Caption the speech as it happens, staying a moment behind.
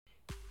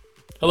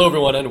Hello,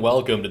 everyone, and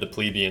welcome to the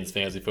Plebeians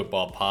Fantasy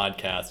Football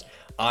Podcast.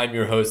 I'm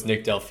your host,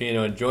 Nick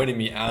Delfino, and joining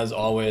me, as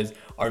always,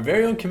 our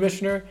very own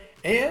commissioner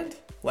and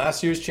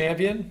last year's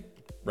champion,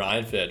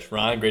 Ryan Fitch.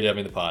 Ryan, great to have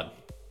you in the pod.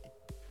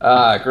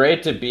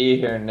 Great to be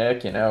here,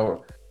 Nick.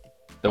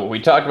 We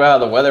talked about how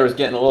the weather was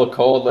getting a little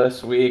cold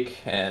this week,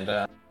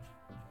 and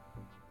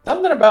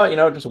something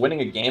about, just winning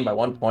a game by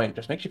 1 point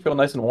just makes you feel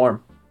nice and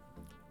warm.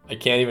 I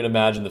can't even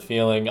imagine the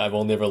feeling. I've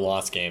only ever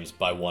lost games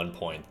by 1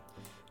 point.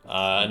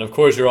 And of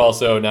course, you're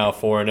also now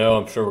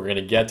 4-0. I'm sure we're going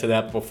to get to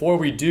that. But before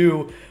we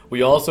do,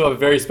 we also have a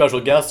very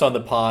special guest on the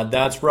pod.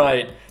 That's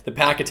right, the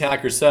Pack Attack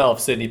herself,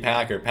 Sydney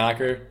Packer.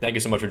 Packer, thank you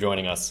so much for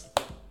joining us.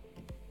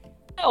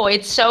 Oh,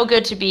 it's so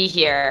good to be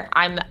here.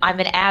 I'm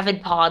an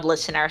avid pod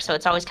listener, so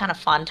it's always kind of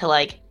fun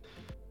to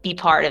be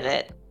part of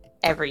it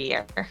every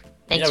year.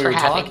 Thanks for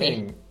having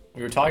me.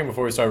 We were talking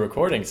before we started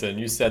recording, Sid, and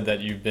you said that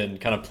you've been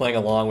kind of playing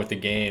along with the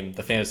game,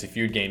 the Fantasy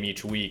Feud game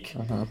each week.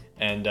 Mm-hmm.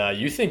 And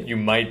you think you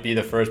might be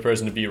the first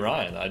person to beat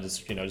Ryan.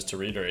 Just to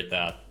reiterate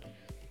that.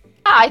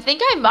 I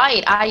think I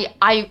might.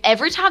 I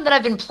every time that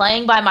I've been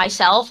playing by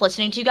myself,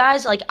 listening to you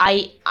guys,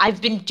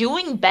 I've been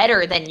doing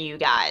better than you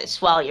guys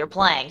while you're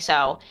playing.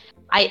 So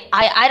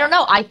I don't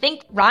know. I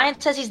think Ryan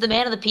says he's the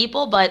man of the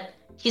people, but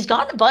he's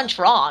gotten a bunch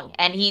wrong.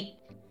 And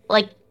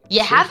you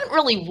haven't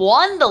really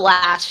won the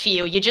last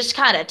few. You just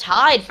kind of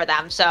tied for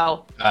them.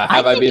 So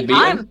have I been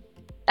beaten?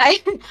 I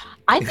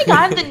think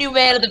I'm the new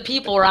man of the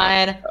people,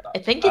 Ryan. I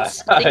think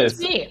it's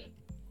me.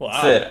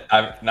 Wow. Sid,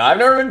 I've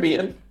never been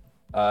beaten.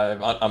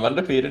 I'm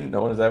undefeated.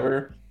 No one has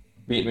ever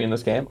beaten me in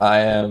this game.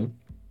 I am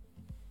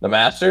the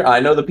master. I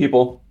know the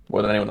people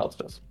more than anyone else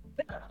does.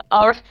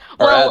 All right.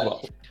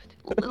 Well,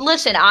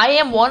 listen, I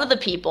am one of the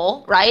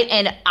people, right?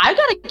 And I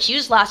got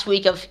accused last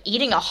week of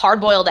eating a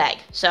hard-boiled egg.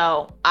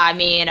 So, I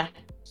mean...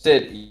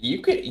 Sid,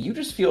 you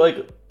just feel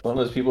like one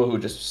of those people who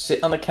just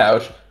sit on the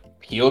couch,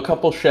 peel a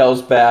couple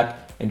shells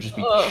back, and just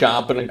be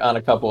chomping on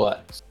a couple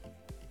eggs.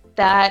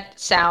 That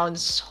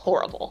sounds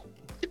horrible.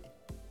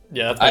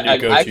 Yeah, that's my new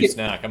go-to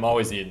snack. I'm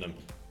always eating them.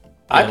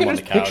 I can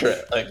just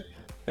picture it.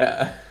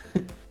 Yeah.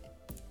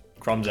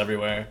 Crumbs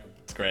everywhere.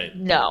 It's great.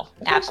 No,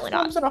 absolutely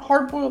not. Crumbs in a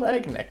hard-boiled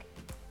egg, Nick.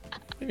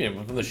 Maybe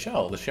from the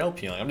shell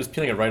peeling. I'm just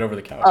peeling it right over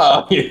the couch.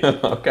 Oh, yeah.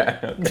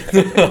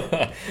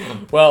 Okay.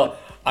 Well,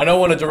 I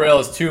don't want to derail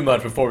us too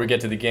much before we get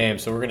to the game,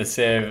 so we're going to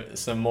save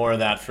some more of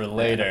that for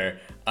later.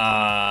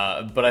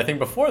 But I think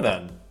before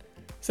then,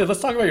 Sid,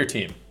 let's talk about your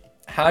team.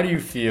 How do you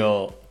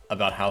feel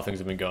about how things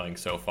have been going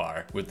so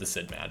far with the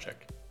Sid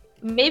Magic?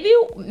 Maybe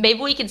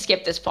we can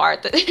skip this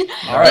part.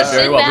 All right, the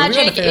Sid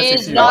Magic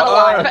is not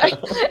alive.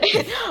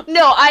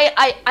 No,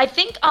 I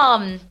think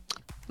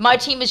my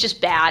team is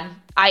just bad.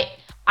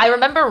 I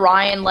remember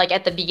Ryan,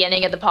 at the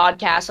beginning of the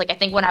podcast, I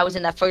think when I was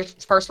in the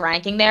first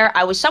ranking there,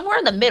 I was somewhere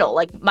in the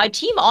middle. My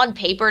team on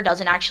paper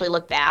doesn't actually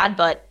look bad,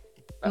 but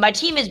my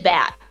team is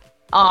bad.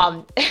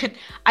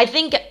 I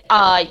think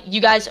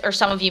you guys, or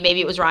some of you, maybe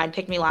it was Ryan,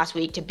 picked me last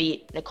week to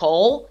beat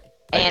Nicole,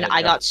 and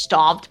I got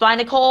stomped by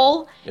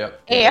Nicole.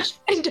 Yep.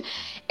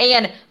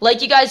 And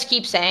like you guys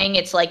keep saying,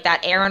 it's like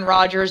that Aaron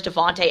Rodgers,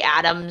 Devontae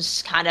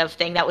Adams kind of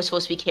thing that was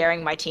supposed to be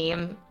carrying my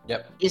team.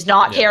 Yep. Is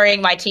not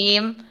carrying my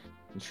team.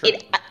 Sure.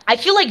 I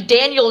feel like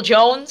Daniel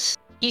Jones,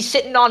 he's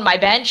sitting on my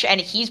bench,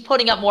 and he's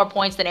putting up more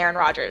points than Aaron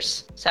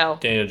Rodgers. So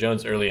Daniel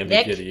Jones, early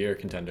MVP of the year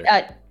contender.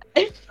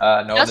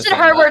 No, Justin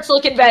Herbert's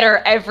looking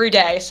better every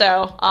day.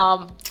 So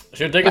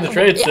should have taken the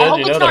trade, Sid.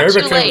 The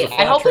Herbert trade was a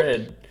flat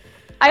trade.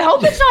 I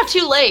hope it's not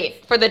too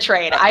late for the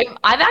trade. I'm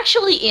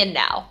actually in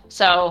now,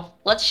 so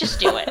let's just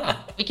do it.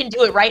 We can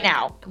do it right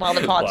now while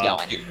the pod's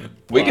going.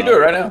 We can do it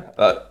right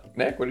now.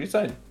 Nick, what do you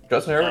say?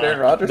 Justin Herbert, Aaron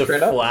Rodgers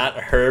trade up? The flat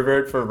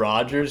Herbert for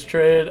Rodgers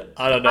trade?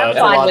 I don't know. It's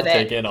a lot to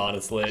take in,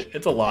 honestly.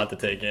 It's a lot to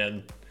take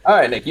in. All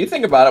right, Nick, you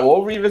think about it.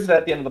 We'll revisit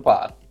at the end of the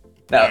pod.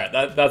 All right,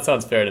 that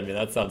sounds fair to me.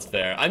 That sounds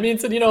fair. I mean,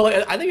 so,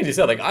 I think as you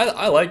said,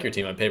 I like your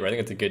team on paper. I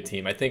think it's a good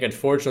team. I think,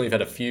 unfortunately, you've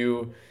had a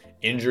few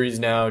injuries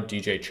now.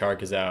 DJ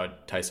Chark is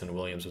out. Tyson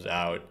Williams was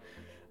out.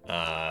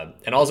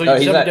 And also, you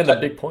haven't getting the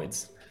big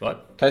points.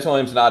 What? Tyson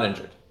Williams not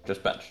injured.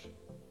 Just benched.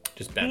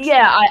 Just benched.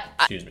 Yeah,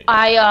 Excuse me.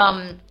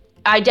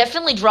 I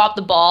definitely dropped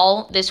the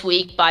ball this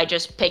week by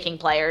just picking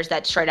players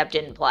that straight up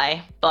didn't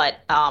play. But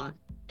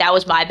that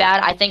was my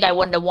bad. I think I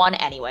wouldn't have won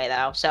anyway,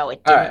 though, so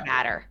it didn't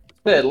matter.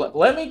 Sid,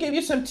 let me give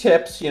you some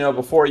tips,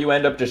 before you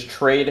end up just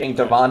trading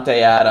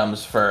Devontae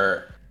Adams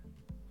for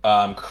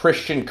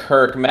Christian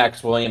Kirk,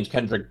 Max Williams,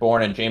 Kendrick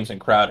Bourne, and Jameson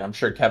Crowder. I'm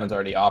sure Kevin's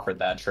already offered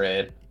that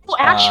trade. Well,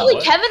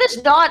 actually, Kevin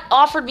has not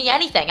offered me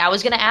anything. I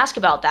was going to ask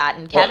about that,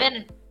 and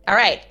Kevin... All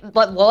right,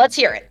 well, let's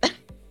hear it.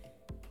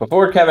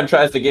 Before Kevin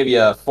tries to give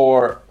you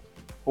four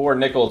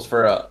nickels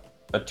for a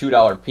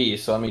 $2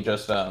 piece, so let me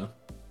just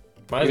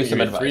give you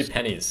some advice. 3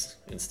 pennies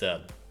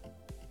instead.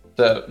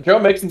 So Joe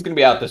Mixon's going to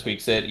be out this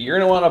week, Sid. You're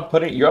going to want to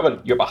put it. You have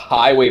a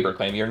high waiver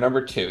claim. You're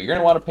number 2. You're going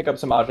to want to pick up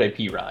some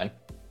AJP, Ryan.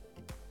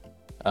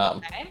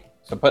 Okay.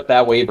 So put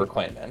that waiver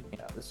claim in.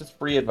 This is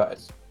free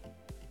advice.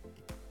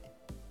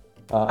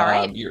 All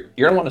right. You're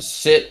going to want to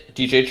sit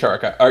DJ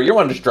Chark, or you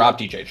want to just drop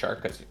DJ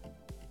Chark because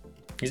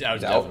he's out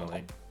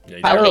definitely. Yeah,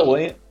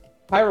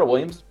 Kyra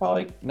Williams is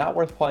probably not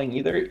worth playing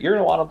either. You're going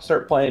to want to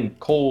start playing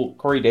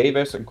Corey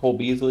Davis and Cole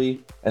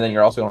Beasley, and then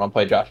you're also going to want to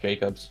play Josh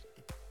Jacobs.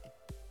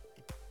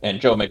 And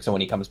Joe Mixon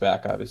when he comes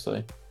back,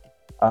 obviously.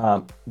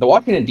 The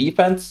Washington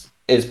defense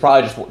is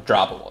probably just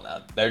droppable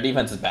now. Their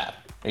defense is bad.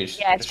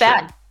 It's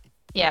bad.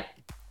 Yeah.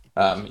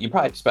 You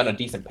probably spend a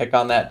decent pick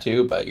on that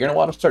too, but you're going to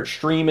want to start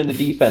streaming the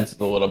defense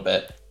a little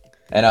bit.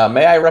 And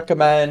may I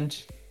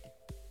recommend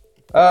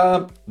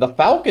the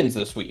Falcons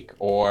this week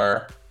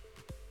or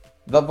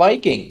the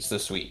Vikings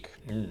this week?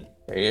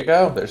 There you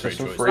go. There's just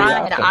some free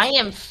options. I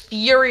am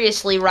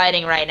furiously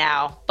writing right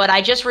now, but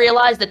I just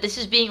realized that this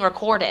is being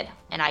recorded,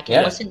 and I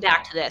can listen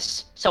back to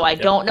this, so I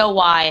don't know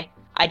why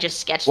I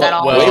just sketched that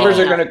all. Waivers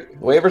are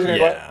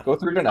gonna go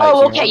through tonight.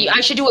 Oh, okay.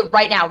 I should do it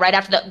right now, right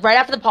after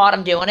the pod.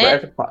 I'm doing it. Right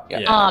after the pod,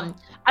 yeah.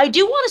 I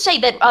do want to say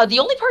that the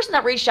only person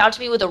that reached out to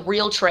me with a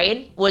real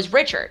trade was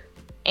Richard,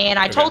 and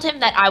I told him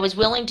that I was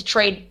willing to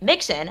trade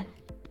Mixon,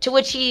 to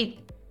which he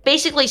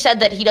basically said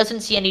that he doesn't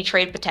see any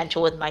trade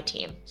potential with my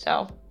team.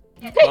 So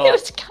it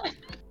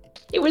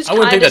was I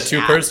wouldn't take that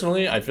too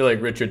personally. I feel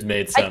like Richard's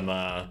made some.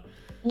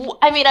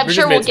 I'm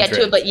sure we'll get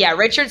to it, but yeah,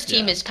 Richard's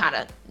team is kind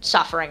of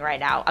suffering right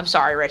now. I'm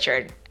sorry,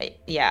 Richard. It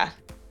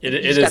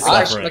is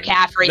suffering.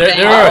 McCaffrey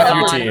there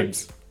are a few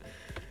teams.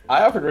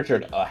 I offered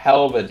Richard a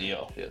hell of a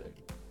deal.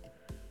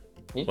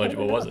 What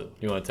was it?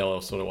 You want to tell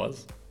us what it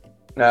was?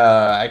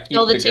 I keep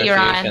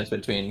negotiations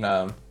between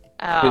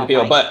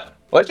people, but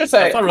let's just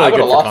say that's not really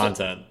good for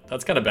content.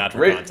 That's kind of bad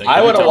for content.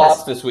 I would have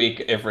lost this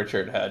week if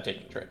Richard had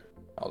taken the trade.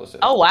 I'll just say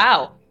that. Oh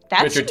wow,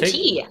 that's Richard,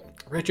 tea.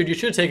 Richard, you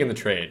should have taken the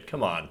trade.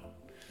 Come on.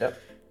 Yep.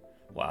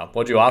 Wow.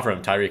 What'd you offer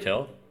him? Tyreek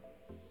Hill?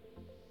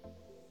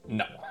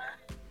 No.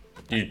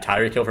 You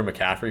Tyreek Hill for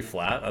McCaffrey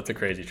flat? That's a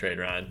crazy trade,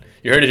 Ryan.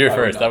 You heard it here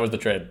first. That was the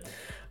trade.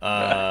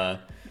 Well,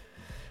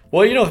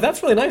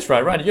 that's really nice,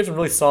 Ryan. Ryan, you give some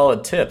really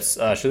solid tips.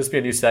 Should this be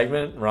a new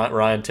segment,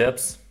 Ryan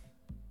Tips?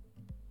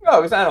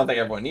 No, because I don't think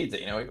everyone needs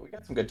it. We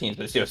got some good teams,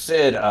 but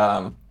Sid.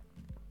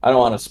 I don't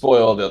want to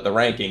spoil the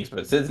rankings,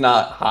 but Sid's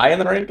not high in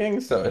the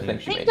rankings, so I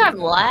think I'm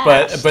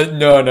last. But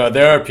no,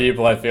 there are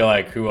people I feel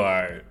like who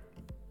are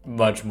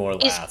much more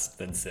last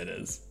than Sid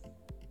is.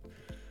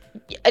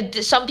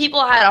 Some people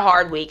had a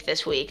hard week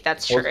this week.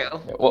 That's true.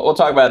 We'll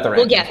talk about the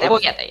rankings. We'll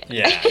get there.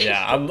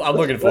 Yeah. I'm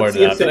looking forward to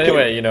that. But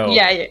anyway,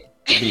 Yeah.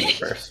 Be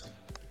first.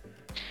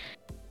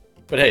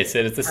 But hey,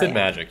 Sid, it's the Sid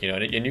magic,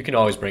 and you can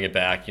always bring it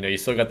back. You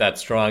still got that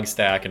strong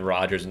stack in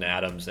Rodgers and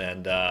Adams,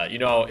 and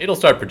it'll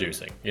start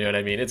producing. You know what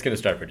I mean? It's going to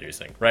start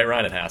producing, right,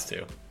 Ryan? It has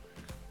to.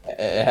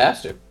 It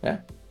has to.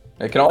 Yeah.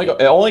 It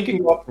only can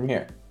go up from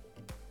here.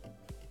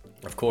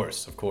 Of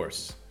course.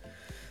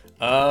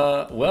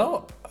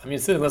 Well, I mean,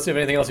 Sid, unless you have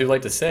anything else you'd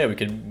like to say, we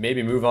can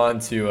maybe move on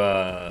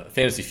to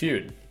Fantasy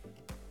Feud.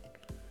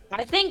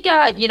 I think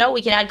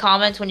we can add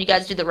comments when you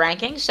guys do the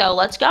rankings. So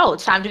let's go.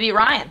 It's time to beat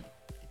Ryan.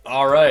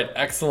 All right,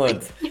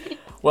 excellent.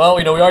 Well,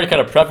 we already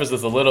kind of prefaced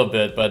this a little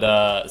bit,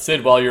 but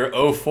Sid, while you're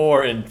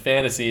 0-4 in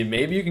fantasy,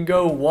 maybe you can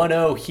go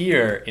 1-0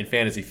 here in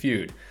Fantasy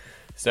Feud.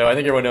 So I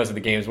think everyone knows how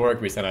the games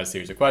work. We send out a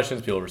series of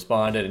questions, people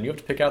responded, and you have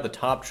to pick out the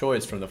top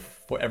choice from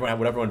what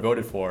everyone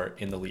voted for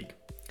in the league.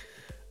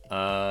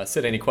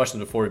 Sid, any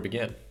questions before we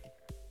begin?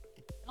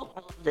 Nope,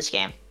 I love this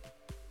game.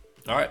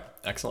 All right,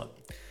 excellent.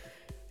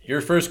 Your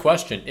first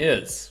question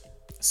is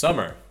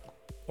summer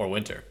or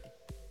winter?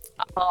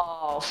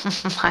 Oh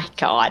my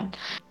God.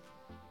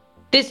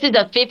 This is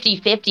a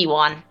 50-50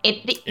 one.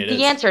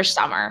 The answer is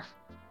summer.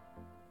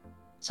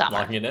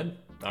 Locking it in?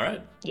 All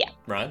right. Yeah.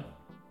 Ryan?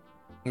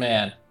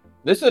 Man,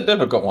 this is a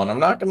difficult one. I'm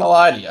not going to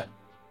lie to you.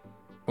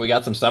 We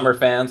got some summer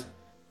fans.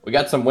 We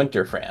got some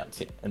winter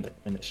fans in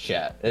this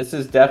chat. This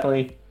is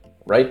definitely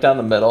right down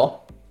the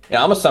middle.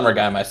 I'm a summer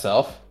guy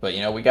myself, but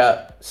we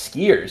got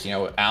skiers.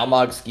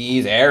 Almog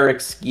skis,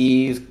 Eric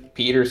skis,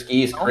 Peter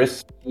skis,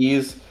 Chris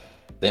skis.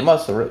 They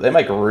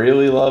might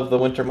really love the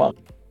winter month.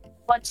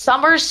 But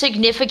summer's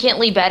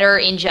significantly better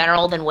in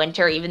general than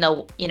winter, even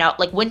though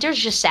winter's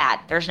just sad.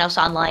 There's no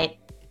sunlight.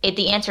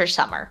 The answer is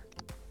summer.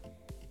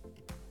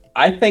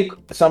 I think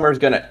summer's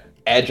gonna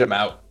edge them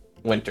out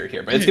winter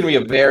here, but it's gonna be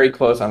a very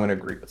close. I'm gonna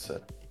agree with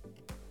Sid.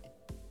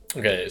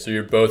 Okay, so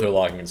you both are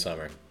locking in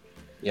summer.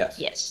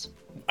 Yes.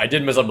 I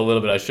did mess up a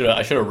little bit. I should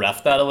have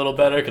refed that a little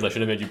better because I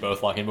should have made you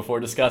both lock in before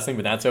discussing,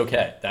 but that's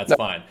okay. That's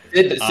fine.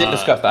 Sid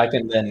discussed. I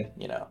can then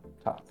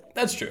talk.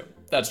 That's true.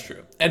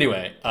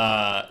 Anyway,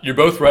 you're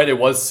both right. It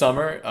was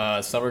summer.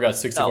 Summer got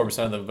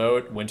 64% of the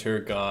vote. Winter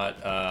got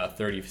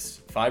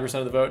 35%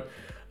 of the vote.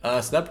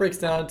 So that breaks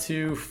down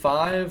to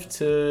 5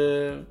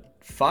 to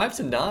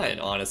 9,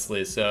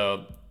 honestly.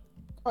 So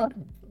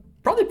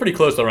probably pretty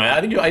close though, Ryan.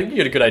 I think you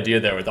had a good idea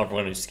there with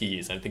everyone who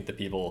skis. I think the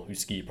people who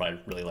ski probably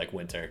really like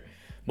winter.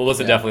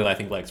 Melissa definitely, I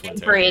think, likes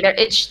winter. Great.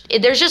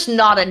 There's just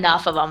not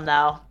enough of them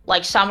though.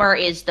 Summer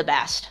is the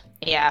best.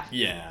 Yeah.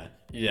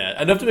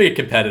 Yeah, enough to make it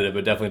competitive,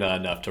 but definitely not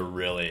enough to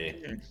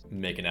really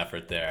make an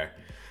effort there.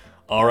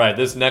 All right,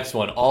 this next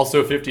one,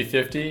 also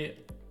 50-50,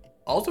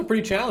 also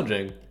pretty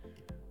challenging.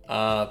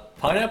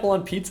 Pineapple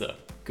on pizza.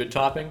 Good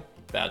topping,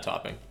 bad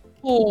topping.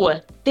 Ooh,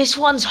 this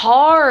one's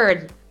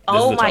hard.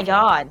 Oh my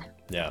God.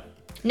 Yeah.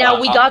 Now,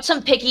 we got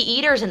some picky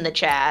eaters in the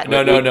chat.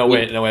 No,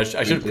 wait. No, I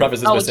should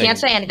preface this by we saying... can't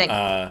say anything.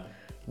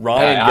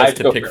 Ryan gets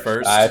to pick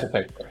first. I have to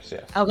pick first,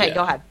 yes. Okay,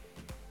 go ahead.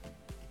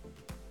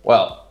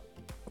 Well,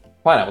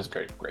 pineapple's a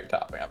great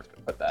topping. I'm just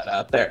going to put that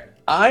out there.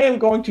 I am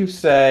going to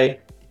say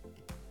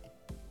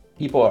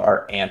people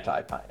are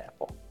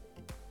anti-pineapple.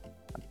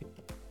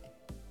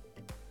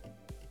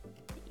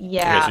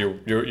 Yeah. Okay, so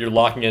you're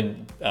locking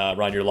in,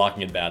 Ryan, you're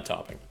locking in bad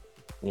topping.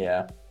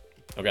 Yeah.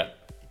 Okay.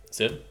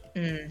 Sid?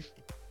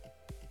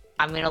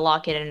 I'm going to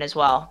lock it in as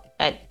well.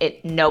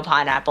 No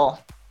pineapple.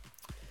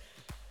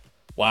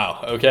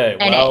 Wow. Okay.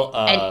 And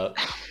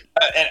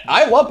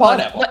I love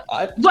pineapple.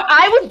 But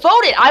I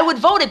would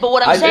vote it. But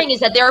what I'm saying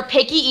is that there are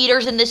picky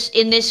eaters in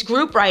this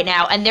group right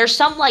now, and there's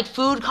some like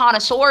food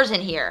connoisseurs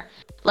in here.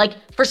 Like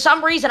for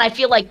some reason, I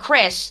feel like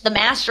Chris, the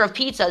master of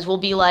pizzas, will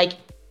be like,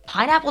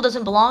 pineapple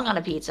doesn't belong on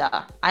a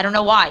pizza. I don't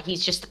know why.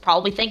 He's just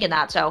probably thinking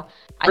that. So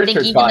I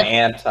think even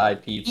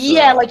anti-pizza.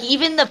 Yeah, like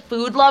even the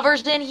food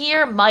lovers in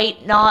here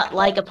might not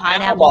like a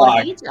pineapple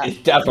on pizza. He's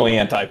definitely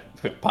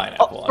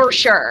anti-pineapple. For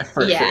sure.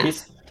 For sure.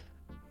 He's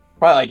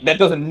probably like,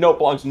 that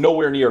belongs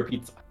nowhere near a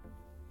pizza.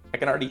 I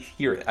can already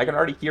hear it. I can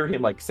already hear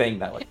him like saying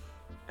that like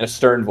in a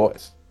stern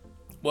voice.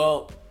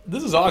 Well,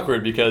 this is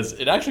awkward because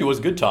it actually was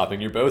good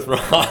topping. You're both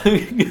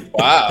wrong.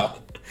 Wow.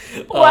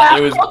 Wow.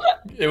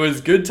 It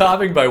was good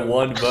topping by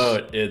one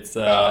vote. It's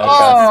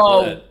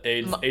split.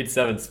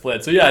 8-7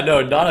 split. So yeah,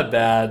 no, not a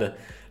bad,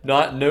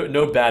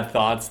 no bad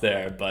thoughts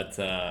there, but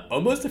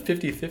almost a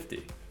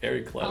 50-50.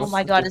 Very close. Oh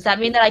my god, does that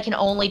mean that I can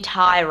only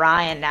tie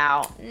Ryan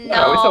now? No. We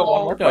still have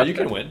one more question. No, you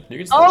can win. You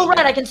can still win.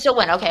 Right, I can still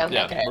win. Okay.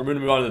 Yeah, we're going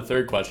to move on to the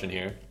third question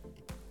here.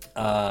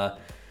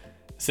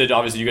 Sid,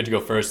 obviously you get to go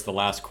first, the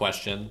last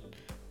question.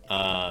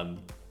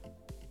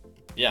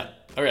 Yeah.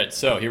 All right,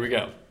 so here we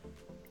go.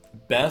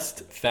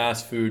 Best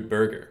fast food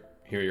burger.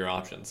 Here are your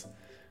options.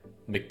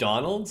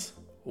 McDonald's,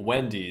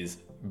 Wendy's,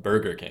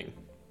 Burger King.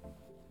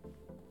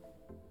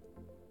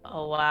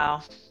 Oh,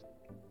 wow.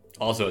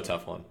 Also a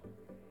tough one.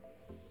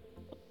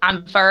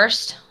 I'm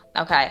first.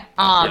 Okay.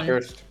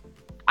 First.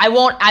 I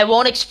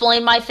won't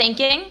explain my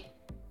thinking,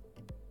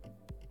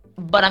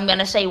 but I'm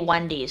gonna say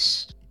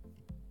Wendy's.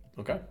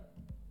 Okay.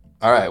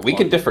 All right, we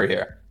can differ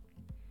here.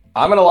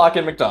 I'm gonna lock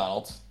in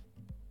McDonald's.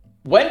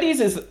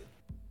 Wendy's is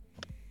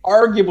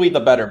arguably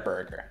the better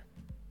burger.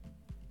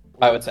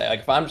 I would say, like,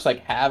 if I'm just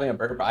like having a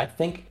burger, I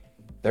think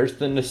there's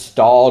the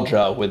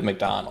nostalgia with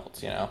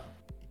McDonald's. You know,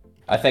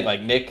 I think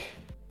like Nick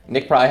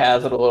probably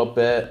has it a little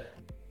bit.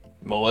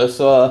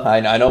 Melissa,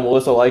 I know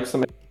Melissa likes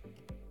them.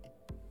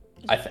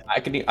 I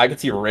could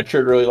see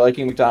Richard really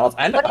liking McDonald's.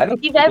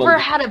 If you've ever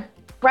had a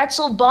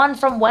pretzel bun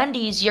from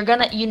Wendy's, you're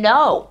gonna, You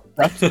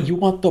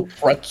want the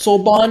pretzel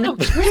bun? The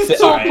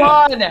pretzel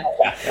bun. I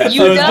was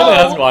gonna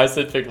ask why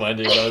Sid picked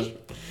Wendy's.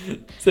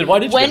 Sid, why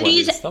did you pick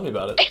Wendy's? Tell me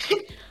about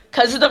it.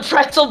 Because of the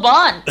pretzel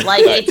bun.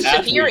 Like, it's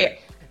superior.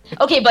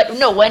 Okay, but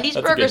no, Wendy's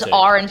burgers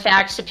are in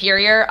fact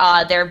superior.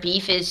 Their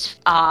beef is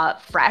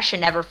fresh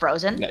and never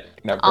frozen.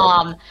 Never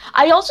frozen.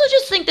 I also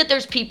just think that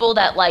there's people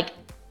that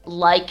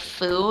like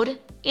food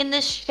in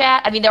this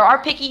chat. I mean, there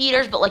are picky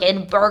eaters, but like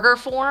in burger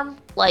form,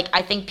 like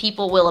I think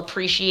people will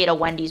appreciate a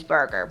Wendy's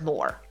burger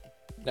more.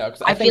 No,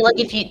 because I feel like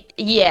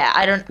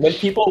I don't. When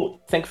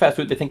people think fast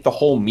food, they think the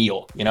whole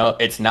meal. You know,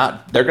 it's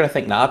not. They're gonna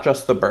think not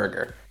just the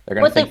burger. They're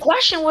gonna. The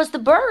question was the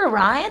burger,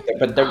 Ryan.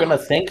 But they're gonna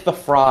think the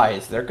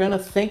fries. They're gonna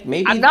think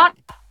maybe. I'm not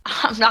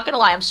gonna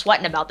lie. I'm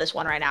sweating about this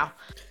one right now.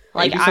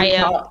 Like I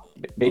am. All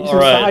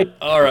right.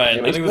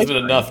 I think there's been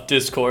enough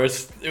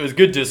discourse. It was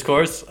good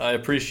discourse. I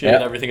appreciate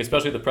everything,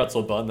 especially the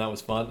pretzel bun. That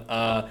was fun.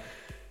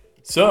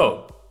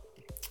 So,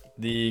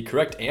 the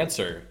correct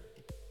answer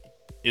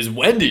is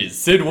Wendy's.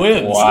 Sid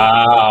wins.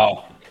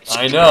 Wow.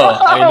 I know.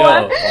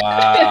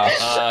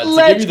 Wow.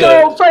 Let's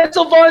go,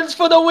 pretzel buns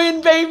for the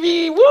win,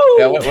 baby! Woo!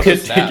 Yeah,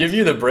 to give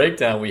you the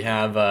breakdown, we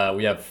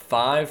have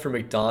 5 for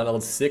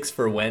McDonald's, 6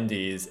 for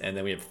Wendy's, and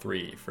then we have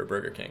 3 for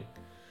Burger King.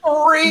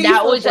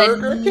 That was a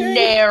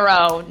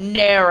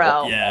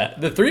narrow. Yeah,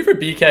 the 3 for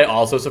BK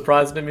also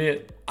surprised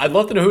me. I'd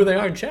love to know who they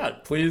are in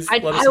chat. Please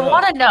let us know. I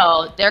want to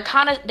know.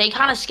 They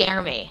kind of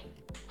scare me.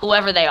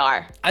 Whoever they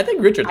are. I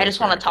think Richard. I just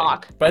want to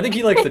talk. But I think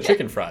he likes the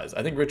chicken fries.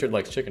 I think Richard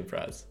likes chicken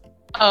fries.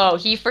 Oh,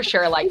 he for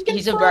sure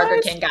he's a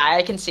Burger King guy.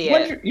 I can see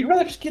it. You'd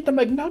rather just get the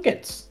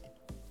McNuggets.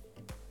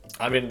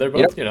 I mean, they're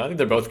both. I think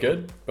they're both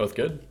good.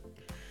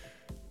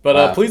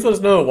 But please let us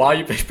know why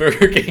you picked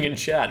Burger King in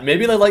chat.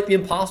 Maybe they like the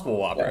Impossible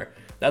Whopper.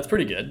 That's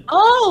pretty good.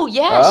 Oh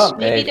yes,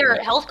 maybe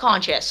they're health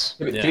conscious.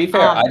 To be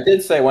fair, I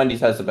did say Wendy's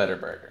has a better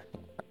burger.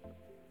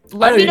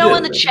 Let me know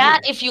in the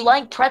chat if you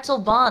like pretzel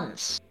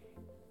buns.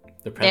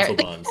 The pretzel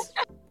buns.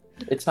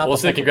 It's not. Well,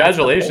 Sid,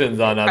 congratulations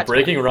on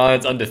breaking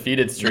Ryan's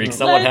undefeated streak.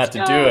 Someone had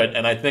to do it,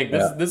 and I think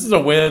this is a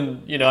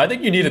win. I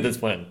think you needed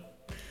this win.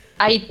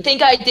 I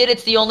think I did.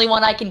 It's the only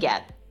one I can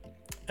get.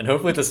 And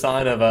hopefully it's a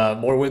sign of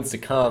more wins to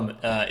come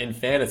in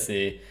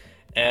fantasy.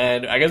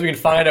 And I guess we can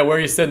find out where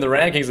you sit in the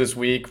rankings this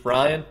week.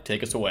 Ryan,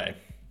 take us away.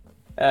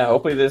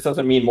 Hopefully this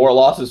doesn't mean more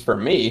losses for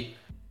me.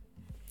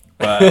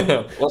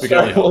 But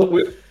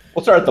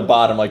We'll start at the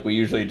bottom like we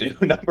usually do.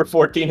 Number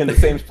 14 in the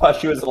same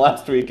spot she was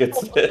last week. It's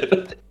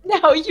Sid.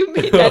 No, you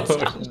made that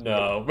sound.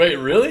 No. Wait,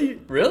 really?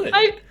 Really?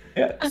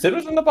 Yeah, Sid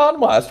was in the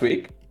bottom last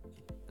week.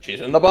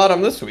 She's in the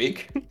bottom this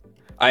week.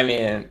 I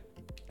mean,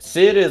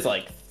 Sid is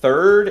like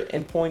third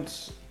in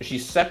points.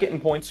 She's second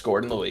in points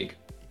scored in the league.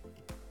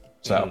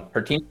 So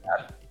her team's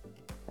bad.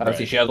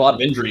 Obviously, she has a lot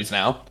of injuries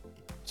now.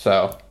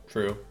 So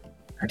True.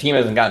 her team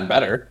hasn't gotten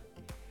better.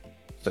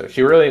 So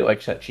she really,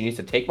 like, she needs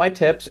to take my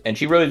tips, and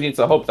she really needs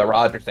to hope the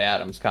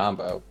Rodgers-Adams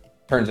combo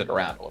turns it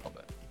around a little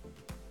bit.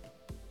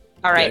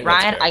 All right, Okay, that's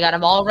Ryan, fair. I got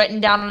them all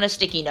written down on a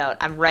sticky note.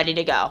 I'm ready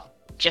to go.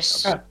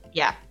 Just, Okay.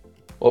 yeah.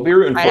 We'll be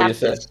rooting Right for you, after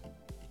Sid. this.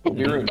 We'll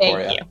be rooting Thank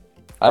for you. you.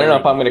 I don't know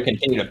if I'm going to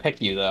continue to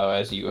pick you, though,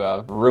 as you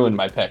ruin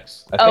my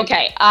picks. I think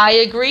Okay, I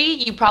agree.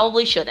 You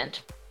probably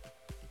shouldn't.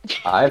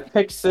 I've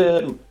picked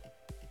Sid.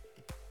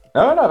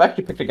 No, I've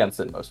actually picked against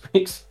Sid most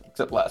weeks,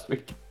 except last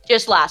week.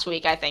 Just last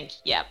week, I think.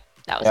 Yep,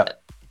 that was Yep. it.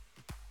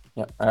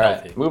 Yep. All right,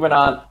 Healthy. moving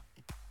on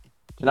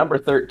to number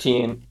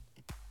 13.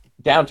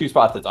 Down 2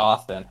 spots, it's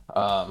Austin.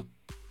 Austin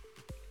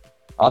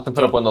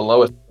put up one of the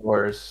lowest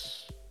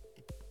scores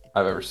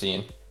I've ever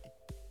seen.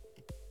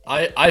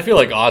 I feel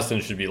like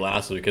Austin should be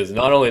last because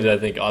not only did I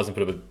think Austin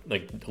put up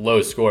the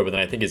lowest score, but then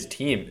I think his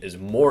team is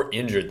more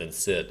injured than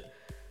Sid.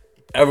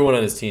 Everyone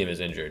on his team is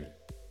injured.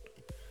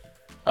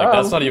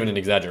 That's not even an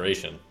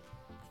exaggeration.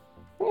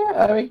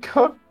 Yeah, I mean,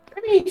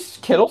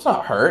 Kittle's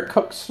not hurt.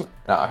 Cook's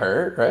not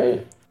hurt,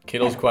 right?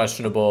 Kittle's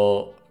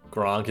questionable.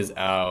 Gronk is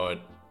out.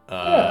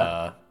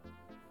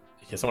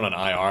 He has someone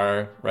on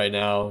IR right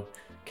now.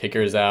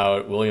 Kicker's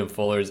out. William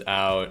Fuller's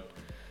out.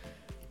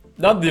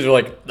 Not that these are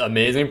like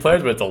amazing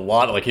players, but it's a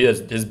lot. Like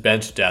his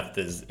bench depth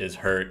is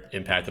hurt,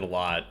 impacted a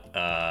lot.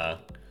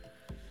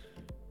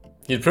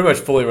 He's pretty much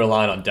fully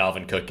relying on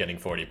Dalvin Cook getting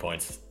 40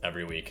 points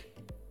every week,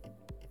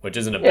 which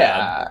isn't a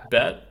bad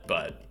bet,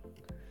 but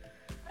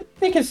I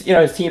think his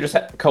team just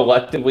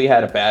collectively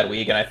had a bad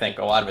week, and I think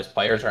a lot of his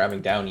players are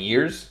having down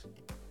years.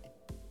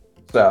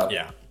 So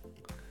yeah.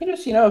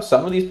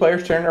 Some of these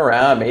players turn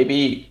around.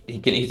 Maybe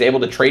he's able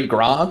to trade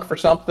Gronk for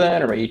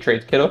something, or maybe he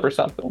trades Kittle for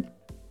something.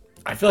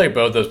 I feel like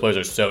both those players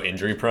are so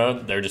injury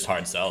prone; they're just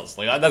hard sells.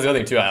 Like that's the other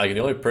thing too. The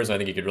only person I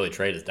think you could really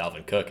trade is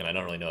Dalvin Cook, and I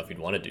don't really know if you'd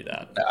want to do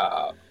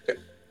that.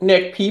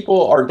 Nick,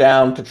 people are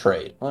down to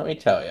trade. Let me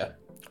tell you.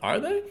 Are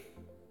they?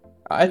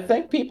 I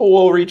think people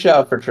will reach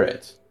out for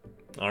trades.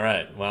 All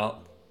right.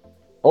 Well,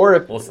 or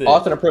if we'll see.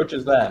 Austin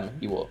approaches them,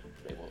 they will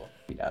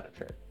be down to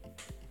trade.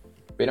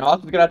 But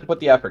Austin's gonna have to put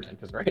the effort in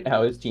because right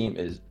now his team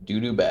is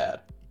doo bad.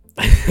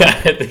 I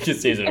think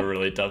his team's in a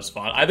really tough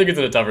spot. I think it's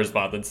in a tougher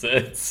spot than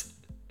Sid's.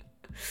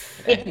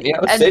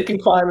 Sid can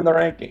climb in the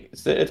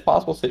rankings. It's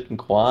possible Sid can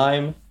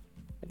climb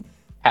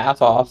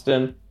past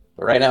Austin,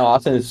 but right now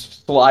Austin is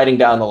sliding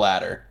down the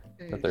ladder.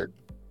 The third.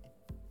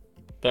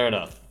 Fair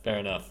enough.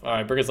 All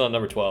right, bring us on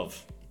number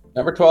 12.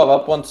 Number 12,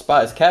 up 1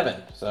 spot, is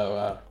Kevin.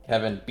 So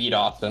Kevin beat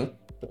Austin.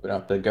 So we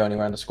don't have to go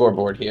anywhere on the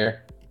scoreboard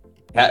here.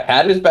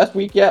 Had his best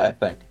week yet, I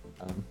think.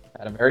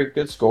 Had a very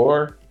good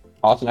score.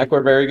 Austin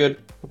Eckler, very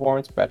good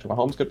performance. Patrick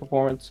Mahomes, good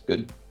performance.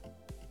 Good.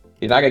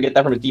 He's not going to get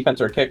that from his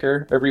defense or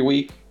kicker every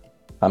week.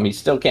 He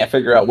still can't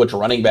figure out which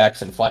running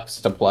backs and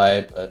flex to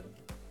play, but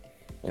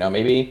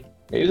maybe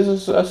this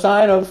is a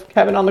sign of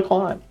Kevin on the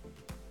climb.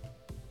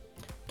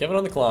 Kevin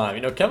on the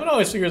climb. Kevin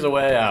always figures a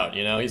way out.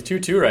 He's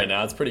 2-2 right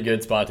now. It's a pretty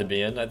good spot to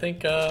be in. I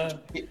think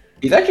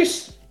he's actually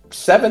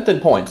 7th in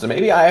points, so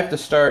maybe I have to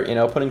start,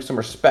 putting some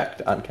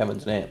respect on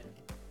Kevin's name.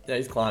 Yeah,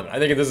 he's climbing. I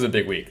think this is a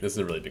big week. This is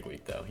a really big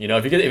week, though.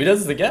 If he does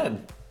this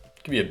again,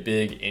 it could be a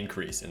big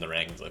increase in the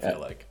rankings. I feel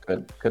like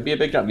could be a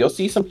big jump. You'll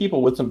see some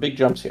people with some big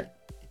jumps here.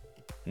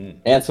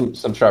 And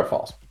some sharp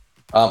falls.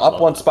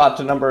 Up 1 spot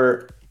to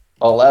number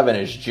 11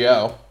 is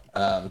Joe.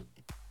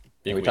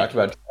 We talked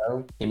about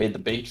Joe. He made the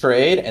big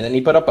trade, and then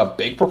he put up a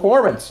big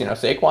performance.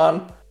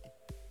 Saquon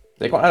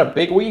had a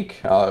big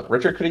week.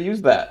 Richard could have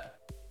used that.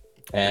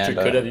 And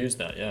Richard could have used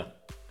that, yeah.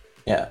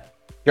 Yeah.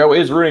 Joe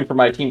is rooting for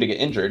my team to get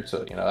injured,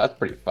 so, that's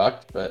pretty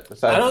fucked. But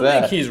besides I don't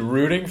that, think he's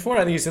rooting for it.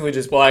 I think he's simply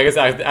just, I guess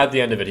at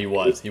the end of it, he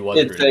was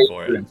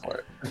rooting for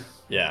it.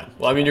 Yeah.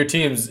 Well, your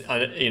team's,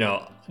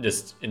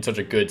 just in such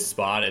a good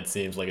spot, it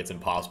seems like it's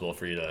impossible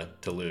for you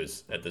to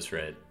lose at this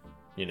rate,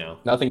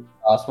 Nothing's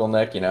possible,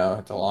 Nick.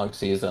 It's a long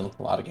season,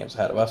 a lot of games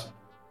ahead of us.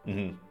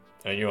 Mm-hmm.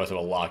 And you also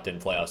have a locked-in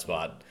playoff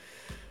spot.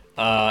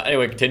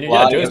 Anyway, continue.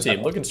 Yeah, Joe's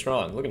team, looking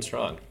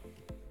strong.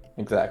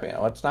 Exactly.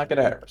 Let's not get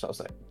ahead of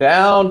ourselves.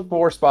 Down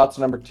 4 spots,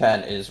 number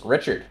 10 is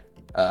Richard.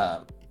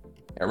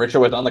 Richard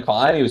was on the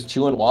climb. He was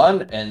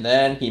 2-1, and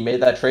then he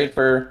made that trade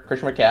for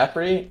Christian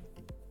McCaffrey,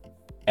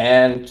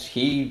 and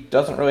he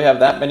doesn't really have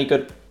that many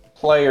good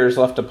players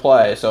left to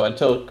play. So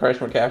until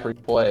Christian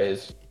McCaffrey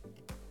plays,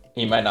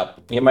 he might not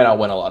win a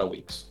lot of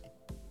weeks.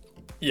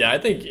 Yeah, I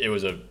think it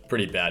was a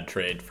pretty bad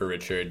trade for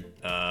Richard.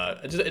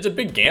 It's a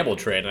big gamble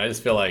trade, and I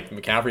just feel like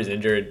McCaffrey's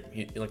injured.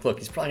 He's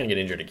probably gonna get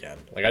injured again.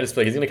 I just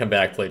feel like he's gonna come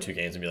back, play 2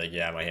 games, and be like,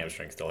 yeah, my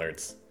hamstring still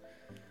hurts.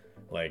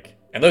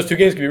 And those 2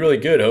 games could be really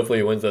good. Hopefully,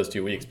 he wins those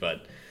 2 weeks,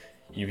 but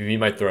he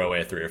might throw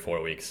away 3 or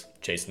 4 weeks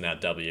chasing that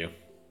W.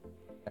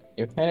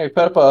 He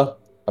put up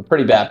a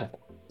pretty bad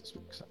performance this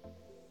week. So.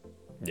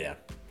 Yeah,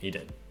 he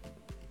did.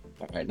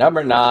 All right,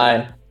 number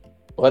 9.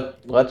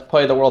 Let's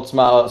play the world's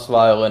smallest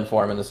violin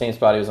for him in the same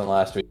spot he was in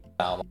last week.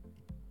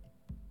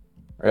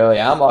 Really,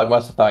 Almog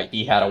must have thought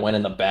he had a win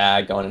in the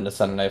bag going into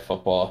Sunday Night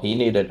Football. He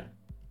needed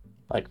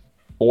like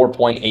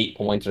 4.8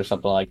 points or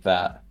something like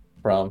that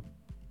from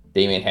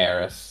Damian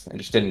Harris and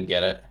just didn't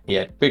get it. He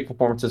had big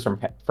performances from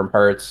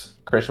Hurts,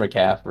 Christian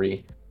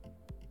McCaffrey,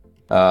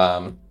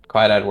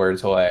 Clyde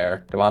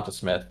Edwards-Helaire, Devonta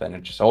Smith, and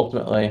it just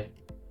ultimately it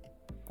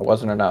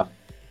wasn't enough.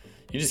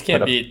 You just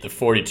can't beat the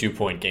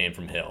 42-point game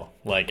from Hill.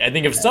 Like, I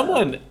think has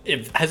anyone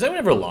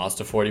ever lost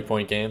a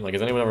 40-point game? Like,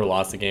 has anyone ever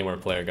lost a game where a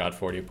player got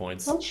 40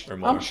 points or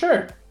more? I'm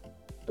sure.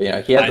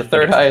 But, he had the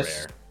third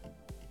highest.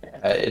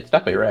 It's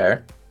definitely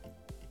rare.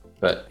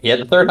 But he had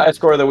the third highest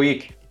score of the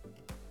week,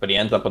 but he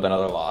ends up with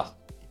another loss.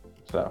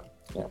 So,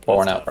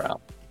 pouring out for Al.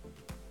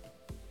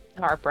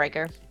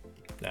 Heartbreaker.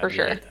 For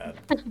sure.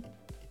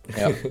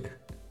 Yep.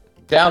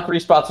 Down 3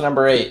 spots,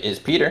 number 8 is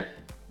Peter.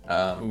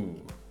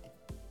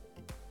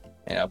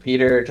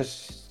 Peter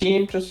just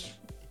seemed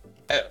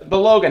the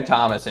Logan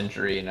Thomas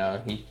injury.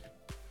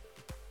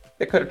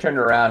 They could have turned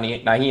it around.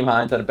 Nyheim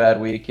Hines had a bad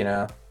week.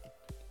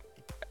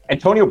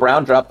 Antonio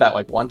Brown dropped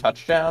that one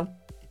touchdown.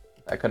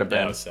 That could have been.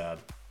 That was sad.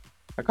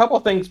 A couple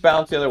of things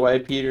bounced the other way.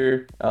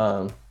 Peter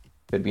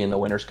could be in the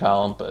winners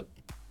column, but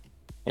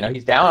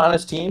he's down on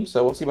his team,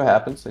 so we'll see what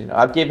happens. So,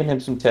 I've given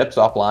him some tips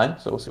offline,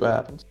 so we'll see what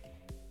happens.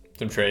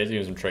 Some trades? You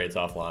have some trades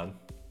offline?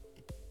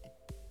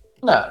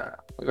 No.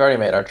 We've already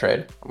made our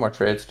trade. More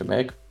trades to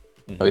make,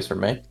 at least for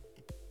me.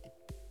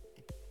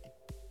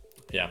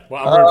 Yeah,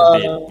 well, I'm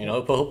going to Pete.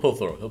 He'll pull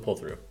through. He'll pull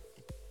through.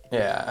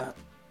 Yeah.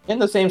 In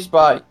the same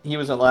spot he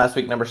was in last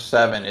week, number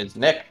 7, is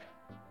Nick.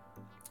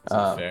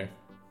 That's fair.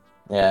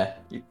 Yeah.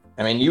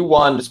 You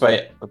won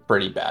despite a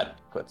pretty bad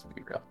let's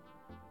be real.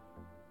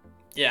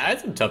 Yeah, I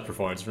had some tough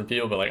performances from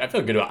people, but I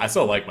feel good I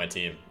still like my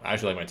team. I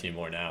actually like my team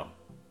more now.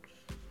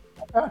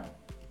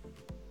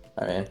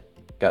 Okay.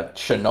 Got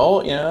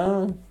Chenault,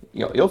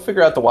 you'll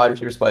figure out the wide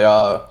receivers play.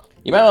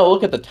 You might want to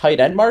look at the tight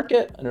end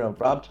market. I don't know.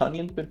 Rob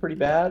Tunyon's been pretty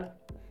bad.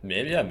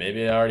 Maybe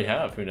I already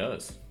have. Who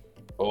knows?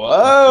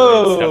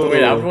 Whoa!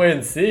 Have to wait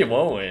and see,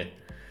 won't we?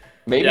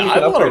 Maybe. Yeah, I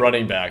have a lot of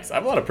running backs. I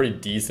have a lot of pretty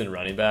decent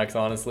running backs,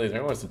 honestly. If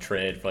anyone wants to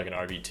trade for an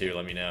RB2,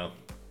 let me know.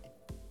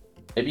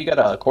 Maybe you got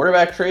a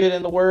quarterback trade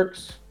in the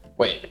works.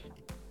 Wait.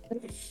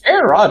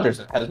 Aaron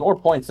Rodgers has more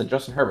points than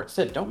Justin Herbert.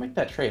 Sid, don't make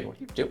that trade. What are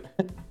you doing?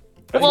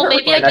 Well,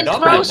 maybe I can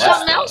throw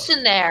something else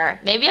in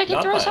there. Maybe I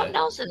can throw something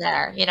else in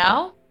there,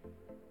 not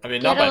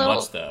by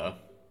much, though.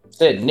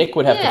 Sid, Nick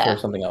would have to throw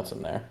something else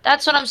in there.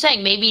 That's what I'm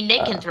saying. Maybe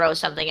Nick can throw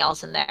something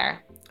else in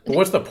there. Well,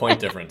 what's the point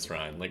difference,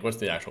 Ryan? What's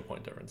the actual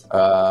point difference?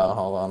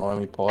 Hold on. Let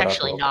me pull it up.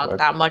 Actually, not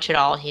that much at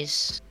all.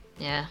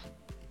 Yeah.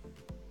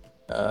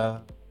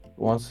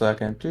 1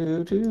 second.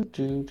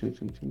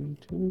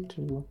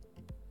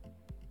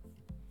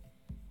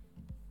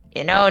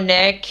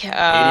 Nick,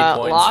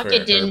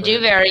 Lockett didn't do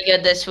very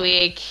good this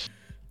week.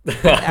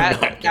 He's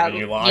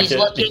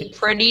looking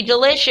pretty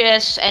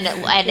delicious, and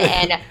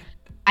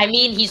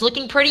he's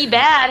looking pretty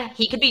bad.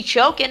 He could be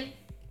choking.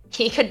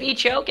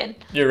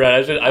 You're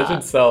right. I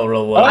should sell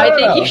real low. I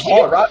think you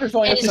should. Rodgers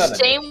only has 7.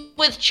 Same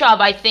with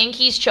Chubb. I think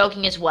he's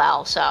choking as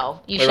well.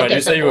 So you should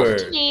get the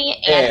both to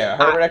me.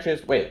 Herbert actually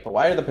is. Wait, but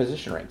why are the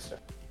position ranks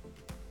different?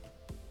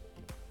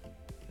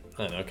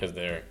 I don't know, because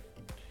they're.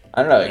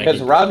 I don't know,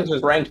 because Rodgers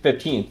is ranked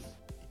 15th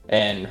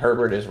and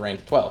Herbert is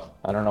ranked 12th.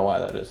 I don't know why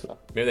that is, though.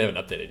 Maybe they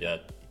haven't updated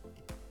yet.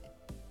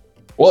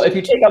 Well, if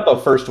you take out the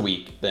first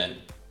week, then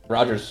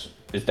Rodgers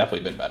has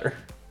definitely been better.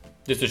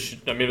 But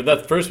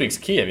that first week's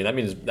key. That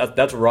means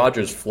that's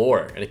Rodgers'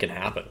 floor, and it can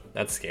happen.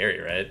 That's scary,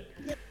 right?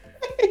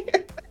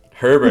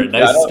 Herbert,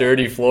 nice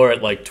sturdy floor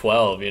at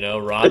 12.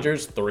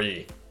 Rodgers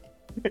 3.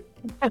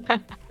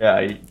 Yeah,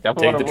 you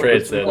definitely take the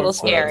trade. It's a little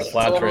scary. It's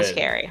a little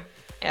scary.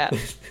 Yeah.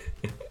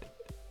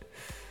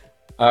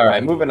 All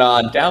right, moving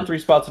on. Down 3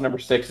 spots to number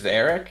 6 is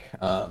Eric.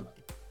 Like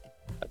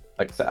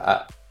I said,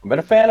 I've been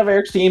a fan of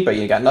Eric's team, but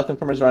he got nothing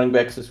from his running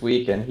backs this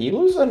week, and he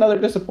loses another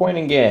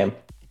disappointing game.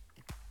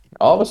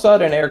 All of a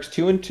sudden, Eric's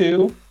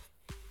 2-2.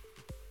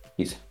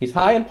 He's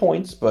high in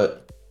points,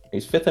 but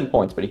he's 5th in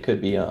points. But he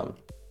could be on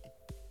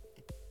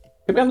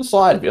the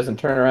slide if he doesn't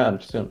turn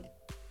around soon.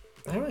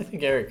 I don't really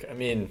think Eric.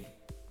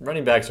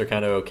 Running backs are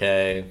kind of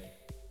okay.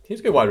 He's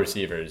good wide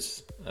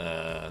receivers.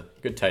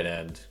 Good tight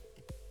end.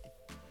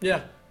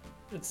 Yeah,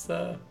 it's.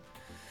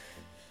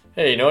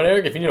 Hey, you know what,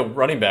 Eric? If you need a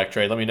running back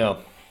trade, let me know.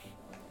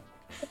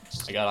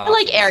 I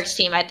like Eric's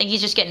team. I think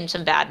he's just getting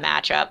some bad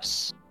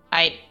matchups.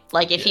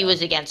 If he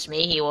was against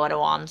me, he would have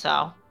won.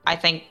 So I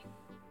think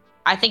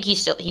he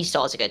still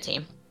has a good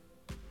team.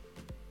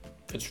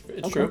 It's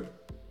true.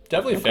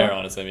 Definitely fair,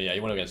 honestly.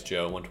 You went against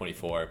Joe,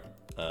 124.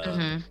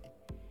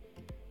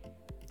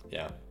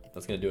 Yeah,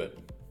 that's gonna do it.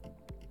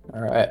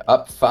 All right,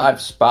 up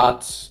 5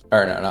 spots.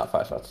 Or no, not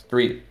 5 spots.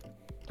 3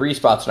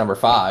 spots. Number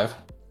 5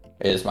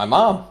 is my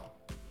mom.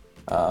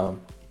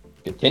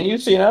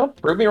 Continues to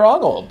prove me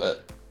wrong a little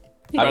bit.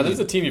 Ryan, this is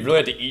a team you've really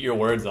had to eat your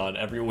words on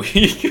every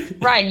week.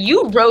 Ryan,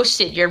 you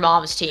roasted your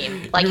mom's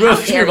team. Like, you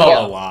roasted your how dare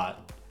mom you? a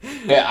lot.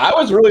 Yeah, I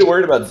was really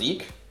worried about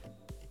Zeke.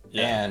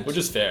 Yeah, And which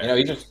is fair. You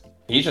know,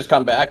 he's just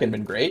come back and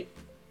been great.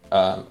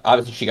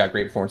 Obviously, she got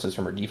great performances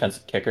from her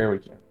defensive kicker,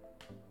 which is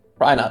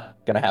probably not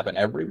going to happen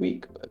every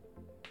week, but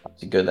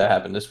obviously good that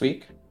happened this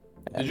week.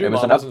 Did your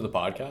mom listen to the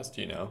podcast?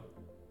 Do you know?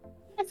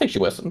 I think she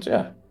listens,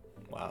 yeah.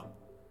 Wow.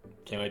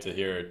 Can't wait to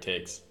hear her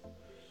takes.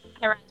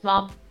 Hi, Ryan's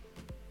mom.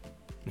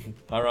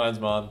 Hi, Ryan's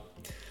mom.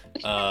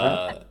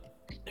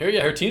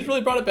 Her team's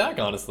really brought it back,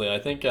 honestly. I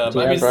think, I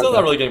mean, still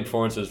not really getting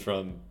performances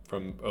from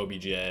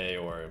OBJ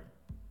or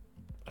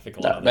I think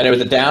a lot of And it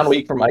was a down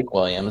week for Mike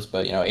Williams,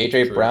 but, you know,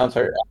 AJ Brown's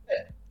hurt.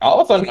 All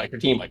of a sudden, like, her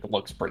team, like,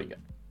 looks pretty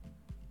good.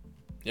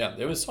 Yeah,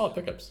 it was solid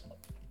pickups.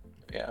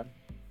 Yeah.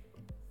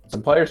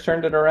 Some players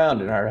turned it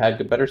around and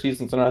had better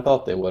seasons than I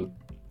thought they would.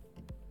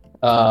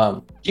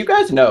 Do you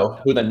guys know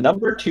who the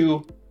number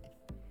 2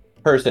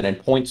 person in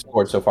points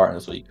scored so far in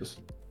this league is?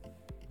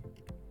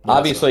 Melissa.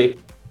 Obviously,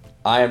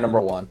 I am number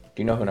 1. Do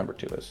you know who number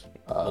 2 is?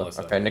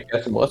 Melissa. Okay, Nick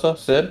guessed Melissa.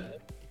 Sid?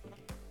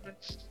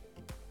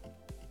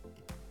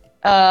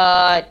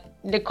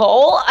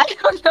 Nicole? I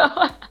don't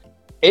know.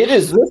 It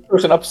is this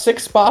person up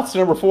 6 spots to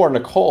number 4,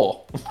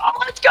 Nicole. Oh,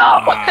 let's go!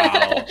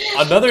 Wow.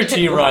 Another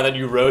team, Ryan, that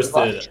you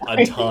roasted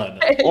a ton.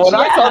 Well, when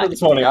I saw it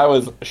this morning, I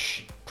was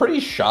pretty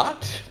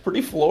shocked,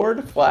 pretty floored,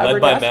 Led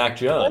flabbergasted. by Mac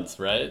Jones,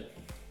 right?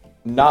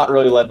 Not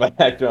really led by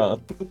Mac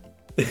Jones.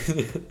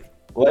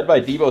 Led by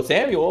Deebo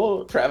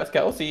Samuel, Travis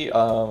Kelce.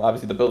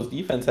 Obviously, the Bills'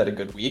 defense had a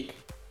good week.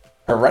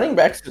 Her running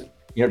backs,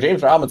 you know,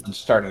 James Robinson's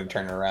starting to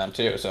turn it around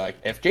too. So, like,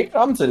 if James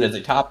Robinson is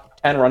a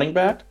top 10 running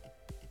back,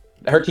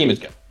 her team is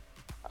good.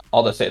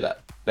 I'll just say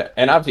that.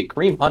 And obviously,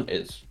 Kareem Hunt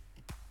is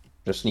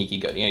just sneaky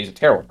good. You know, he's a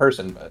terrible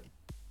person, but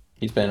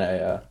he's been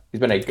a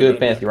good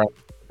fantasy running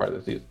back part of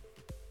the season.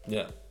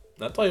 Yeah,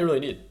 that's all you really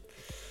need.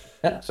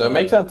 Yeah, so it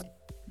makes sense.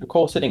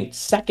 Nicole sitting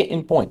second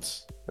in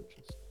points.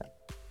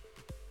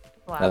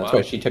 Wow. That's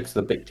why she takes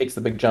the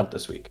big jump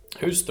this week.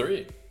 Who's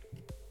 3?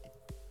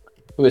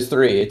 Who is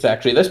 3? It's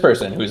actually this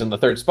person who's in the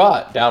 3rd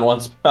spot. Down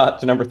 1 spot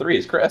to number 3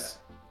 is Chris.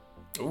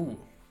 Ooh.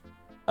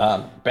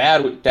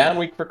 Down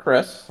week for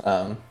Chris.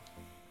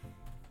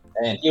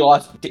 And he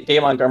lost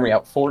Dave Montgomery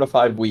out 4 to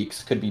 5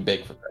 weeks. Could be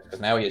big for Chris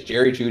because now he has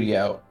Jerry Jeudy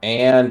out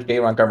and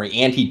Dave Montgomery,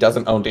 and he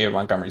doesn't own David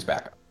Montgomery's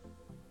backup.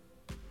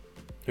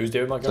 Who's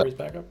David Montgomery's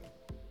backup?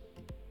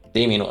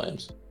 Damian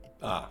Williams.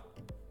 Ah.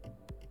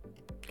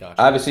 Gotcha.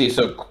 Obviously,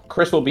 so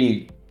Chris will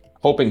be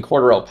hoping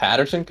Cordarrelle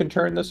Patterson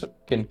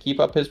can keep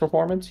up his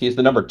performance. He's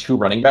the number 2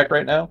 running back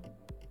right now.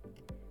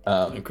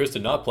 And Chris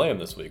did not play him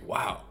this week.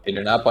 Wow. He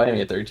did not play him. He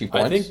had 32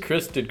 points. I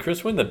think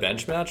Chris win the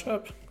bench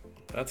matchup?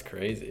 That's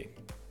crazy.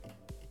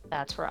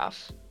 That's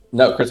rough.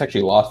 No, Chris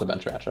actually lost the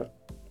bench matchup.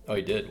 Oh,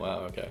 he did? Wow,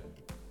 okay.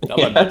 Not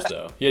by much,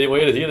 though. He had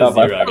a 0,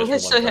 I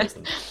guess, from one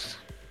person.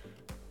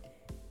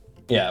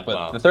 Yeah, but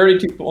Wow. the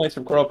 32 points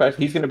from Cordarrelle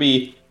Patterson, he's going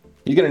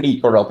to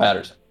need Cordarrelle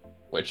Patterson,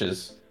 which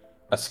is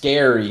a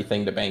scary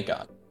thing to bank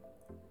on.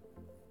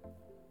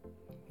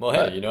 Well,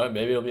 hey, you know what?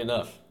 Maybe it'll be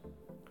enough.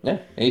 Yeah,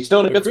 and he's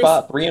still in a good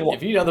spot, 3-1.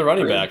 If you need other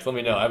running backs, let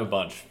me know. I have a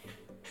bunch.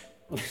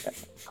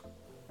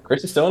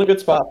 Chris is still in a good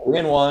spot,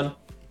 3-1.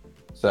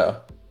 So,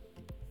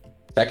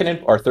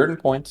 3rd in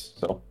points.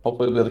 So,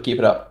 hopefully we'll be able to keep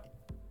it up.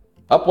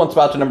 Up 1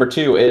 spot to number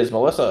 2 is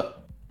Melissa.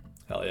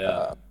 Hell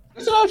yeah.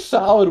 It's a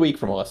solid week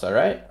for Melissa,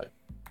 right?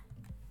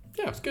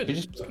 Yeah, it's good.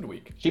 It's a good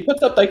week. She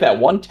puts up like that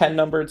 110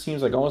 number, it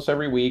seems like almost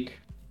every week.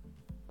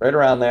 Right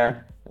around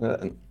there.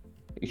 And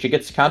she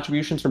gets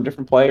contributions from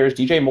different players.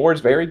 DJ Moore is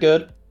very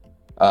good.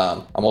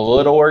 I'm a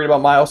little worried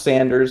about Miles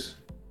Sanders,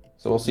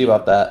 so we'll see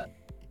about that.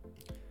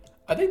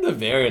 I think the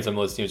variance on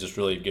most teams is just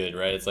really good,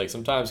 right? It's like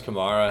sometimes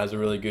Kamara has a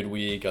really good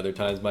week, other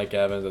times Mike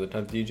Evans, other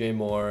times DJ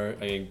Moore.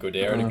 I mean,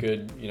 Goddard had a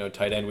good,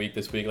 tight end week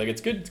this week. Like,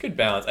 it's good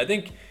balance. I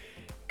think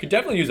could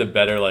definitely use a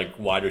better like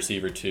wide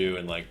receiver 2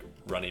 and like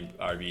running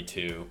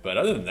RB2. But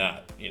other than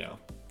that,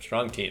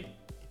 strong team.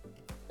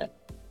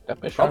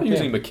 Probably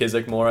using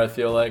McKissick more, I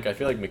feel like.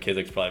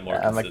 McKissick's probably more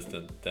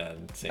consistent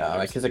than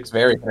Sanders. McKissick's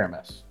very hit or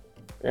miss.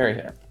 Very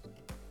hit or miss.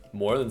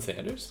 More than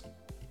Sanders?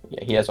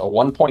 Yeah, he has a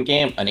 1-point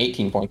game, an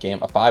 18-point game,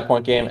 a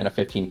 5-point game, and a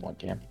 15-point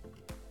game.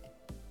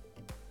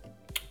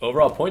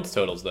 Overall points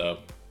totals, though,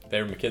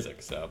 they're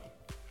McKissick, so.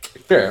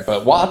 Sure,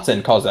 but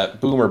Watson calls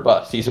that boom or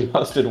bust. He's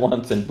busted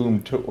once and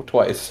boomed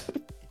twice.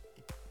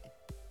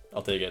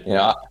 I'll take it.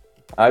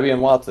 Ivy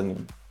and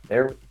Watson,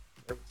 they're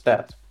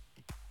stats.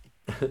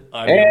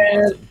 Ivy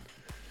and Watson.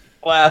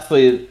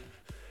 Lastly,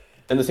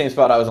 in the same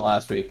spot I was in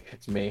last week,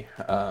 it's me.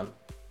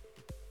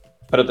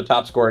 Put up the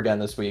top score again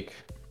this week.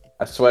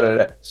 I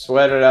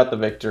sweated out the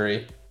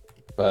victory,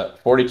 but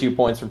 42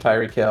 points from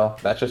Tyreek Hill.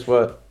 That's just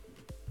what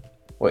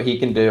he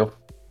can do.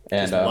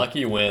 And just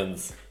lucky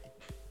wins.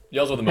 You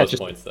also have the most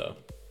points, though.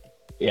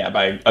 Yeah,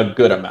 by a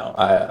good amount.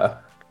 I've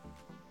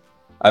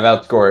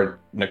outscored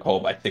Nicole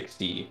by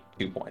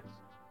 62 points.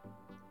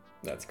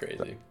 That's crazy.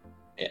 So,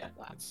 yeah.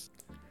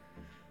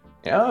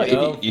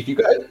 If you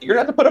guys, you're gonna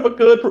have to put up a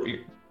good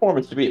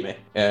performance to beat me,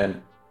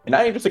 and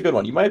not even just a good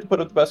one. You might have to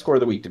put up the best score of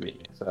the week to beat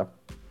me. So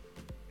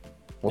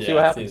We'll see what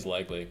it happens. seems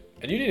likely.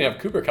 And you didn't have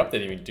Cooper Cup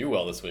didn't even do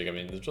well this week. I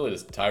mean, there's really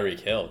just Tyreek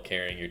Hill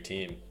carrying your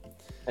team.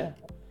 Yeah.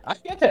 I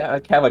get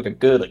to have like a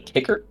good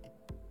kicker.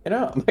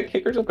 My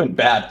kickers have been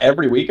bad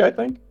every week, I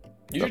think.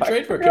 You So should if I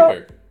trade for a figure out-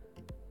 kicker.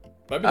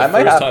 Might be I the might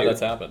first have time to. that's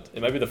happened.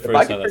 It might be the I first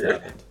can time that's figure-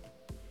 happened.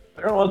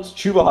 Everyone wants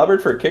Chuba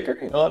Hubbard for a kicker.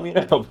 Let me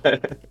know.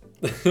 But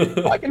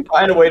if I can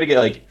find a way to get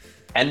like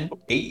 10,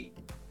 8,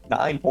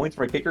 9 points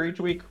for a kicker each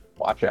week,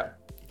 watch out.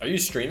 Are you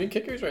streaming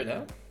kickers right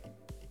now?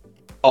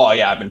 Oh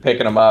yeah, I've been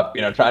picking them up.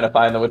 Trying to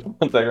find which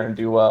ones are going to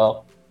do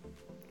well.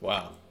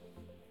 Wow.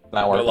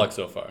 Not No working. luck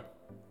so far.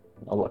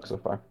 No luck so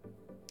far.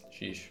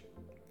 Sheesh.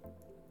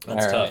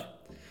 That's All tough. right.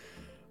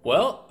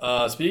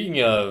 Well,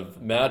 speaking of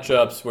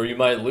matchups where you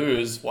might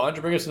lose, why don't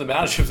you bring us to the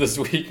matchups this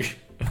week?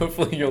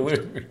 Hopefully you'll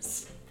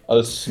lose.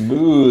 A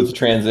smooth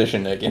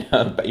transition, Nick.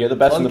 You're the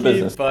best in the Funky,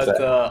 business.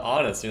 but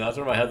honest, that's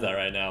where my head's at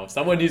right now.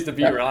 Someone needs to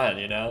beat Yeah.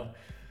 Ryan,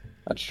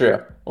 That's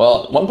true.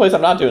 Well, one place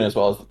I'm not doing as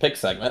well is the pick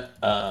segment.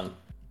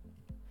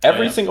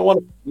 Every yeah? single one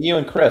of you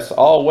and Chris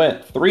all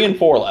went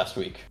 3-4 last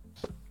week.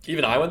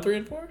 Even I went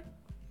 3-4?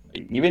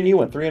 Even you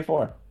went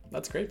 3-4.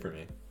 That's great for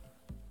me.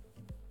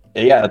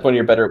 Yeah, that's when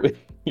you're better with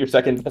your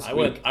second best I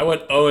week.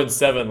 went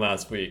 0-7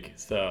 last week,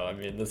 so I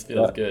mean this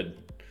feels Yeah. good.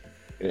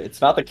 It's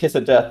not the kiss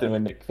of death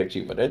when Nick picked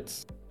you, but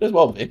it's as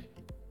well be.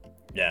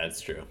 Yeah, it's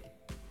true.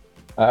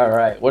 All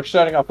right, we're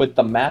starting off with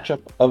the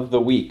matchup of the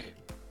week.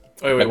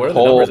 Wait, what are the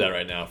Nicole- numbers at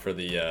right now for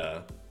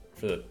the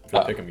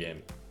pick'em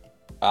game?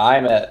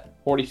 I'm at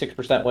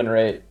 46% win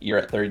rate. You're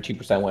at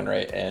 32% win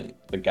rate, and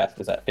the guest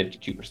is at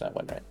 52%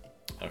 win rate.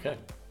 Okay,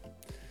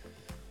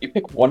 You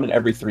pick 1 in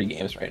every 3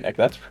 games, right, Nick?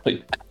 That's really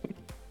bad.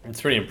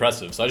 it's pretty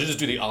impressive. So I should just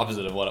do the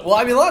opposite of what. Well,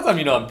 I mean, a lot of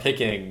time, I'm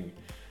picking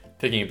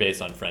it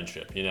based on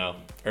friendship,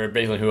 or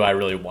based on who I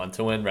really want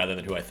to win rather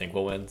than who I think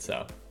will win.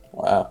 So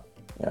Wow.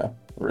 Yeah.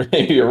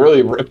 You're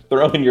really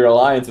throwing your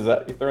alliances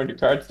out. You're throwing your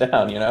cards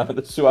down,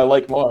 This is who I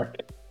like more.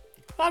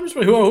 I'm just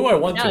who I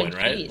want to No, win,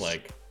 right? geez.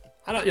 Like,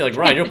 I don't like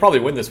Ryan. You'll probably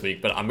win this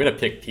week, but I'm gonna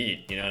pick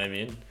Pete. You know what I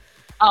mean?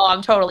 Oh,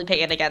 I'm totally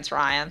picking against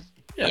Ryan.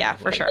 Yeah,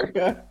 for like, sure.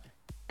 Okay.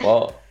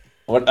 Well,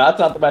 that's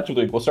not the matchup of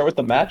the week. We'll start with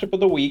the matchup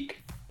of the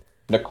week.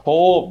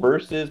 Nicole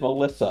versus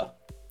Melissa.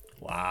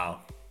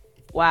 Wow.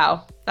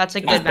 Wow, that's a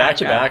Is good this matchup.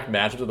 back-to-back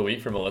matchups of the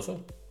week for Melissa?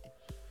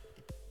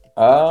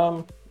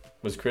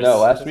 Was Chris? No,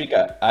 last week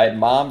I had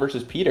Mom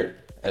versus Peter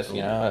as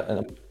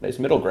a nice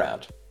middle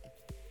ground,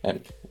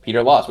 and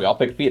Peter lost. We all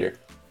picked Peter.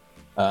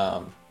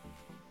 So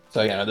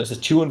this is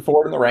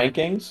 2-4 in the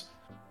rankings.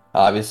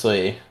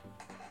 Obviously,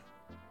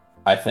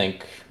 I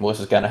think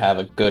Melissa's gonna have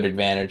a good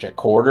advantage at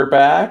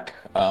quarterback.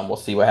 We'll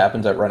see what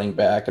happens at running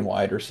back and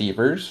wide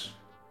receivers.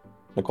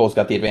 Nicole's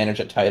got the advantage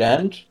at tight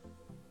end.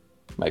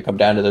 Might come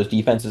down to those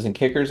defenses and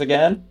kickers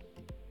again.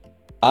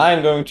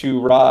 I'm going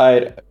to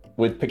ride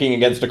with picking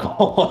against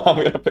Nicole. I'm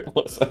going to pick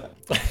Melissa.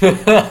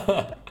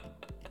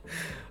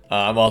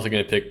 I'm also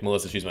gonna pick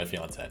Melissa. She's my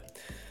fiance.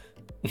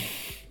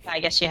 I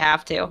guess you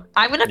have to.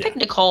 I'm gonna pick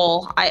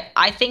Nicole.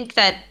 I think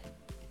that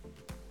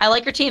I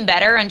like her team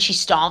better, and she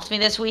stomped me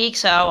this week,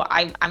 so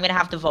I'm gonna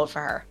have to vote for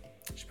her.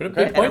 She put up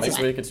big Okay, points that this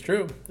makes- week. It's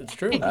true. It's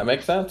true. That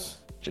makes sense.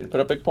 She put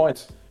up big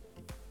points.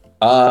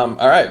 All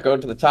right, going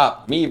to the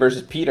top. Me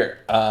versus Peter.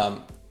 I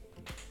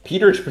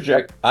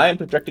am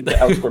projected to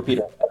outscore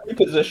Peter in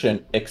every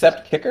position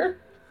except kicker.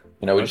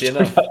 We Might be just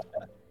enough.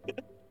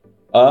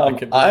 I'm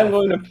could be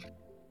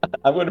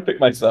going to pick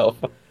myself.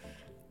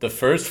 The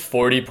first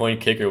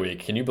 40-point kicker week.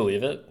 Can you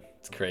believe it?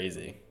 It's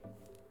crazy.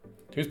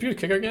 Who's Peter's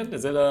kicker again?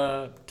 Is it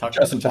Tucker?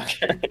 Justin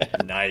Tucker.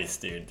 Nice,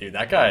 dude. Dude,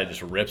 that guy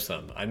just rips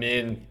them. I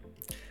mean,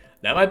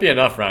 that might be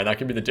enough, Ryan. That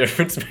could be the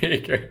difference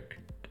maker.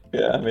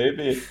 Yeah,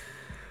 maybe.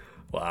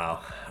 Wow.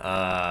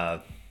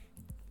 I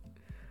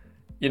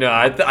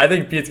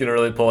think Pete's gonna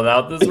really pull it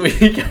out this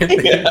week.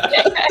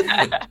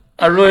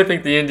 I really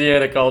think the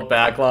Indiana Colt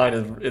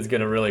backline is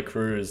gonna really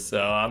cruise.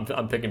 So I'm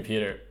picking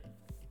Peter.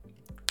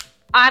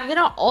 I'm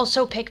gonna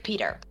also pick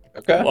Peter.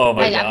 Okay. Oh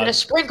my I'm god. gonna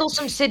sprinkle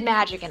some Sid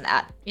magic in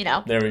that.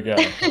 There we go.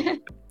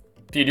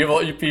 Pete, you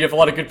have a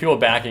lot of good people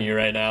backing you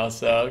right now.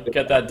 So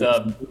get that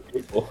dub.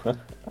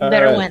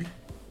 Better All right. win.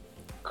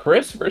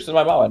 Chris versus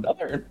my mom,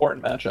 another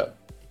important matchup.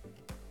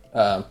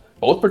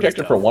 Both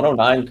projected for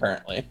 109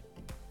 currently.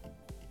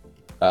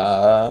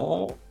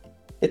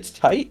 It's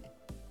tight.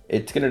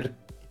 It's gonna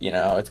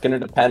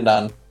depend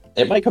on.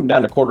 It might come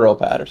down to Cordero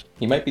Patterson.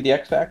 He might be the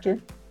X factor.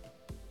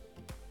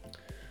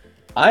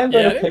 I'm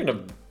Yeah, gonna pick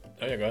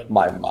Oh yeah, go ahead.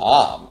 my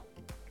mom.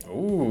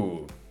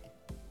 Ooh.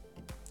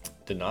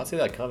 Did not see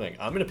that coming.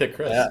 I'm gonna pick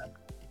Chris. Yeah.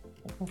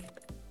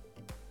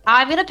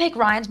 I'm gonna pick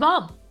Ryan's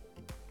mom.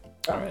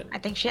 All right. I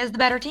think she has the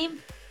better team.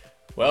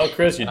 Well,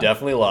 Chris, you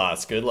definitely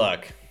lost. Good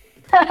luck.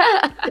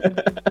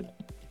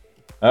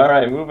 All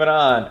right, moving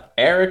on.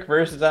 Eric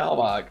versus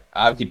Almog.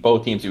 Obviously,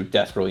 both teams who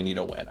desperately need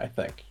a win, I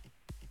think.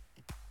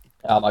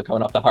 Almog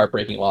coming off the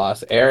heartbreaking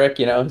loss. Eric,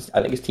 I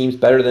think his team's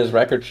better than his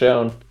record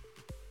shown.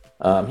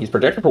 He's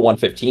projected for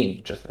 115,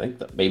 which I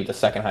think maybe the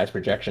second highest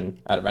projection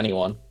out of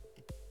anyone.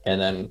 And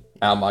then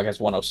Almog has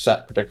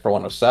 107, projected for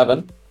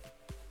 107.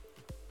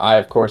 I,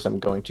 of course, am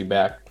going to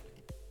back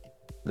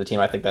the team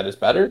I think that is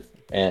better,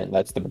 and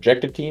that's the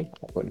projected team.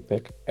 I'm going to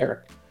pick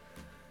Eric.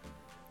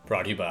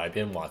 Brought to you by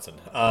IBM Watson.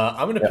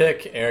 I'm going to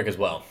pick Eric as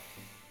well.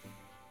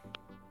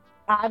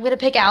 I'm gonna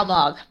pick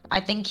Almog. I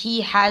think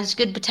he has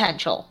good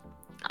potential.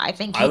 I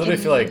literally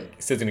feel like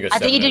Sid's gonna go. I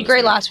think he did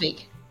great last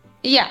week.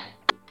 Yeah.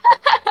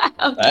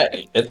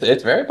 Okay.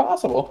 It's very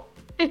possible.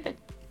 Okay.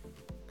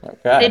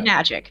 Did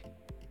magic.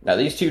 Now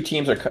these two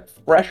teams are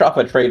fresh off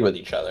a trade with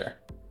each other.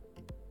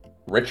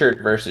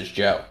 Richard versus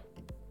Joe.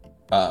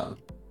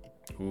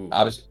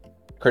 Obviously,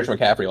 Christian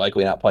McCaffrey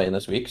likely not playing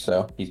this week,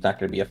 so he's not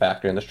going to be a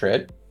factor in this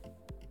trade.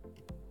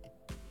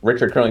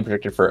 Richard currently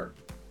predicted for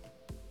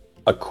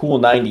a cool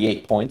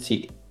 98 points.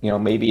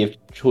 Maybe if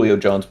Julio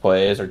Jones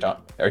plays or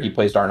he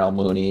plays Darnell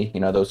Mooney,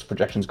 those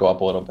projections go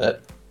up a little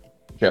bit.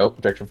 Joe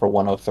projection for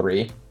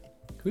 103.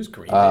 Who's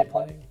Green Bay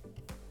playing?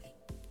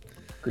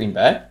 Green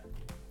Bay?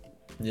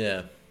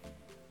 Yeah.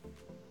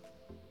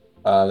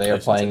 They are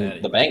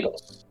playing the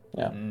Bengals.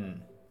 Yeah.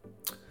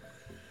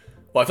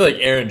 Well, I feel like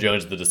Aaron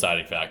Jones is the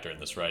deciding factor in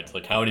this, right?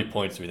 Like, how many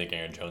points do we think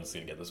Aaron Jones is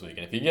going to get this week?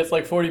 And if he gets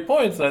like 40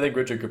 points, then I think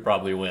Richard could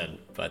probably win.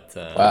 But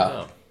wow. I don't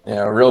know.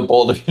 Yeah, real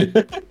bold of you.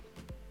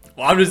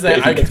 Well, I'm just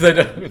saying, because I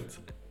don't.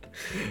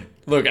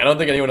 Look, I don't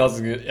think anyone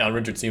else on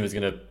Richard's team is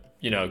going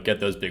to,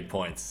 get those big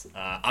points.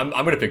 I'm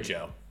going to pick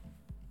Joe.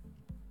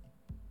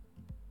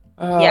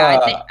 Yeah,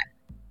 I think.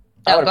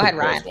 Go ahead,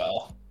 Ryan.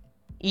 Well.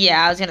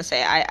 Yeah, I was going to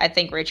say, I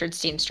think Richard's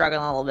team's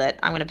struggling a little bit.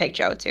 I'm going to pick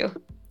Joe, too.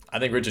 I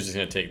think Richard's just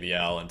going to take the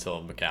L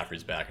until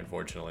McCaffrey's back,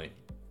 unfortunately.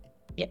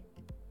 Yep.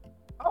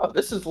 Oh,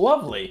 this is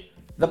lovely.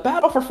 The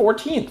battle for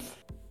 14th.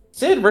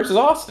 Sid versus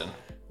Austin.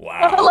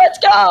 Wow. Let's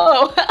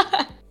go!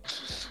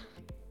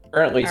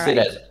 Currently, Sid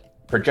has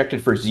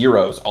projected for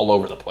zeros all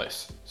over the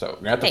place. So we're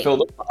going to have to fill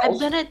the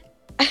files. I'm going to...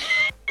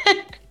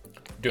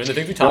 Doing the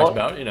things we talked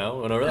about, went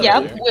over that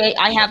earlier. Wait,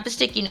 I have the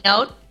sticky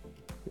note.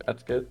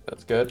 That's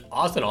good.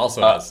 Austin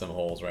also has some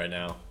holes right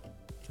now.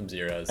 Some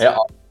zeros. Yeah,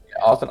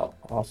 Austin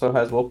also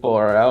has Will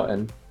Fuller out,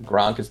 and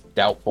Gronk is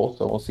doubtful,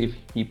 so we'll see if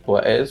he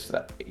plays.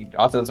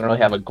 Austin doesn't really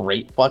have a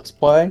great flex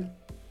play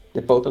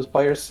if both those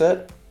players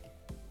sit.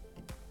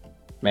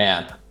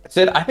 Man,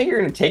 Sid, I think you're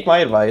going to take my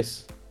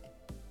advice,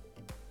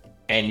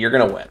 and you're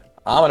going to win.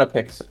 I'm going to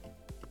pick Sid.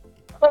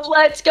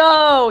 Let's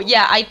go!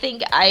 Yeah, I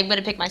think I'm going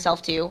to pick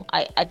myself, too.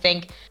 I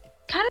think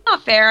kind of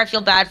not fair. I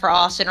feel bad for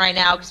Austin right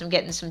now because I'm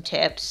getting some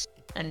tips,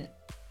 and,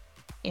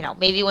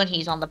 maybe when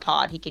he's on the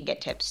pod, he can get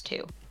tips,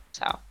 too.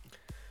 So...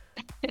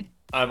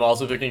 I'm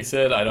also picking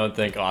Sid. I don't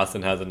think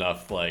Austin has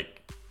enough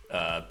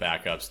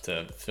backups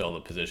to fill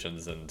the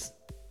positions, and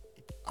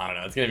I don't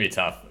know. It's gonna be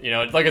tough.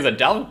 Like I said,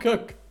 Dalvin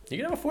Cook, he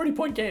can have a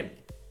 40-point game.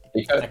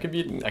 That could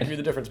be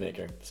the difference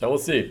maker. So we'll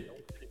see.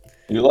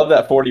 You love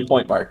that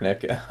 40-point mark,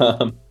 Nick.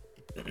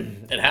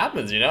 It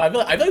happens, I feel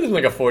like there's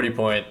like a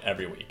 40-point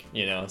every week.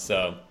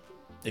 So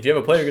if you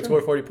have a player who can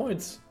score 40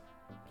 points,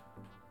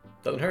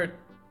 doesn't hurt.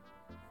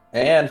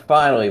 And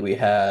finally, we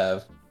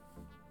have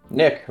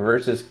Nick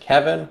versus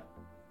Kevin.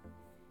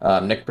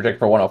 Nick projected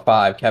for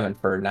 105, Kevin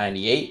for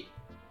 98.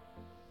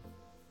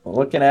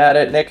 Looking at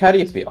it, Nick, how do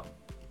you feel?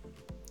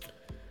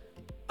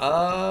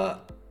 I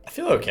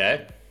feel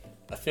okay.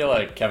 I feel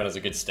like Kevin has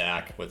a good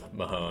stack with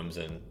Mahomes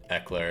and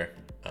Eckler.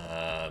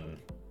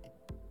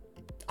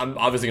 I'm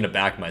obviously going to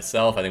back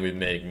myself. I think we've been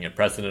making a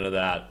precedent of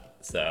that.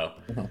 So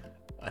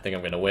I think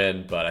I'm going to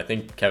win, but I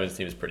think Kevin's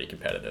team is pretty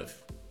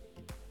competitive.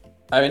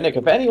 I mean, Nick,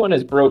 if anyone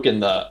has broken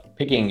the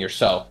picking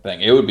yourself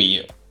thing, it would be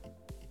you.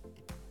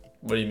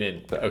 What do you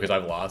mean? Oh, because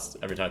I've lost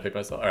every time I pick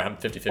myself? Or I'm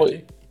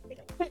 50-50?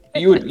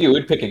 Well, you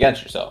would pick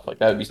against yourself. Like,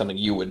 that would be something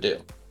you would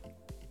do.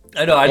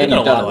 I know, I did that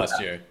a lot last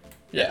year.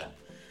 Yeah.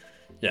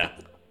 So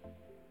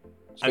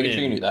I mean,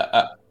 sure you knew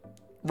that.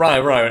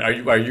 Ryan,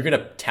 are you going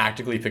to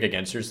tactically pick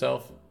against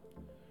yourself?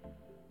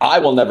 I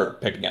will never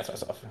pick against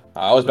myself.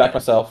 I always back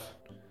myself.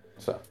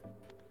 So.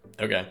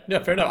 Okay. Yeah,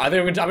 fair enough. I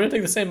think I'm going to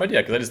take the same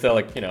idea because I just feel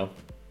like, I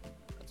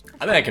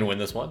think I can win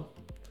this one.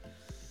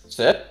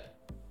 Sit.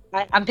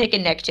 I'm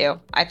picking Nick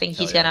too. I think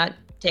he's gonna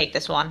take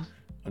this one.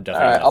 I'm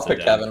definitely. All right, I'll pick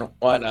Kevin.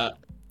 Why not?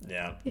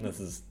 Yeah, this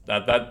is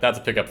that's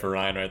a pickup for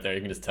Ryan right there. You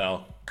can just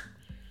tell.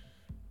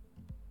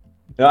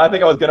 No, I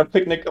think I was gonna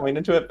pick Nick coming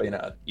into it,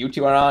 but you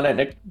two are on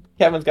it.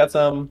 Kevin's got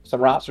some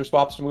roster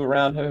swaps to move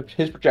around.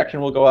 His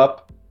projection will go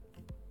up.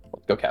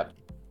 Let's go, Kevin.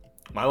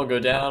 Mine will go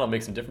down. I'll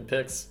make some different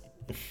picks.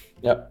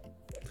 Yep.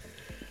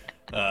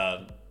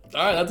 All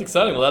right, that's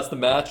exciting. Well, that's the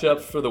matchup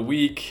for the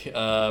week.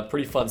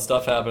 Pretty fun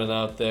stuff happening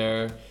out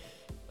there.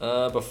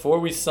 Before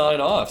we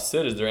sign off,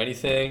 Sid, is there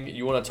anything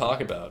you want to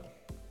talk about?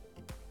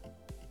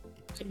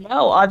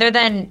 No, other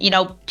than,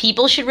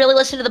 people should really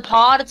listen to the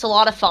pod. It's a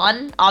lot of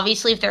fun.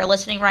 Obviously, if they're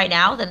listening right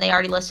now, then they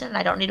already listened.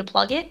 I don't need to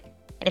plug it.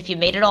 And if you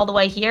made it all the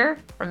way here,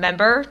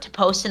 remember to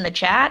post in the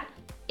chat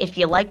if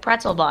you like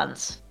pretzel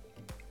buns.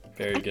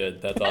 Very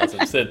good. That's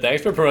awesome. Sid,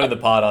 thanks for promoting the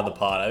pod on the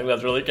pod. I think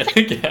that's really going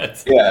to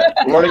get. Yeah,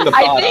 promoting the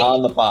pod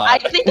on the pod.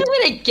 I think I'm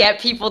going to get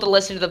people to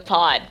listen to the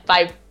pod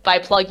by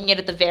plugging it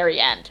at the very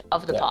end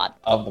of the pod.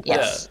 Of the pod.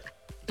 Yes.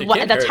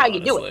 Yeah. That's how you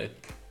do it.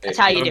 That's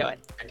how you do it.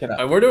 Pick it up.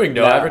 And we're doing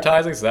no Now-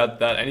 advertising, so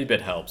that any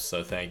bit helps.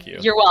 So thank you.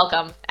 You're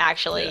welcome.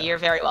 Actually, Yeah. you're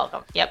very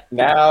welcome. Yep.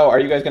 Now, are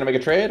you guys gonna make a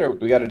trade, or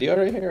we got a deal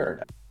right here?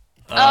 Or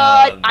no?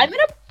 I'm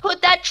gonna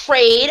put that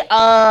trade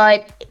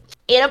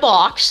in a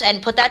box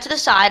and put that to the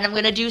side. And I'm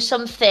gonna do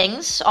some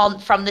things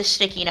from this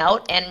sticky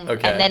note, and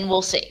then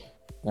we'll see.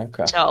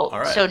 Okay. So,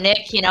 right. so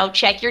Nick,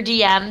 check your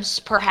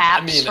DMs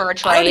perhaps for a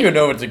trade. I don't even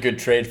know if it's a good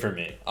trade for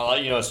me.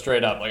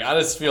 Straight up. Like, I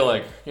just feel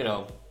like,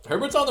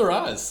 Herbert's on the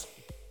rise.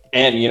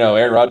 And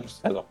Aaron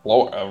Rodgers has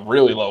a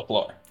really low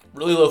floor.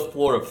 Really low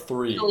floor of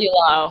 3. Really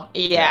low.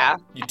 Yeah.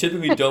 You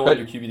typically don't want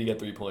your QB to get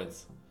 3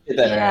 points. Hit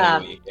that Yeah.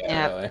 every week.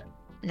 Yeah. Really.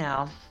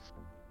 No.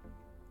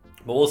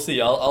 But we'll see.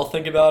 I'll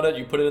think about it.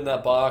 You put it in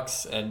that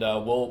box, and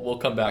we'll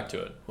come back to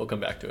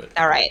it.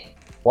 All right.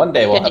 One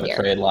day we'll Good have to a hear.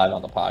 trade live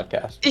on the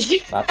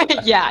podcast. Not today.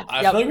 Yeah.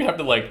 I feel like we have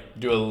to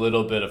do a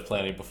little bit of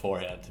planning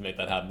beforehand to make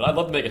that happen. But I'd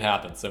love to make it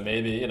happen. So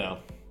maybe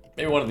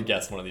one of the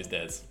guests one of these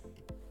days.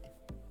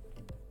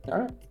 All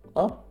right.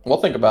 Well, we'll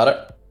think about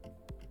it.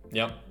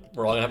 Yep.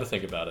 We're all gonna have to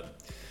think about it.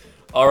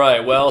 All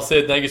right. Well,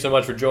 Sid, thank you so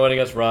much for joining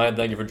us. Ryan,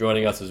 thank you for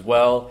joining us as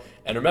well.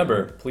 And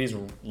remember, please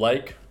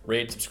like,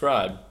 rate,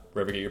 subscribe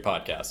wherever you get your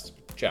podcasts.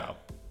 Ciao.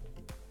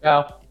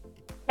 Ciao.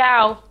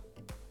 Ciao.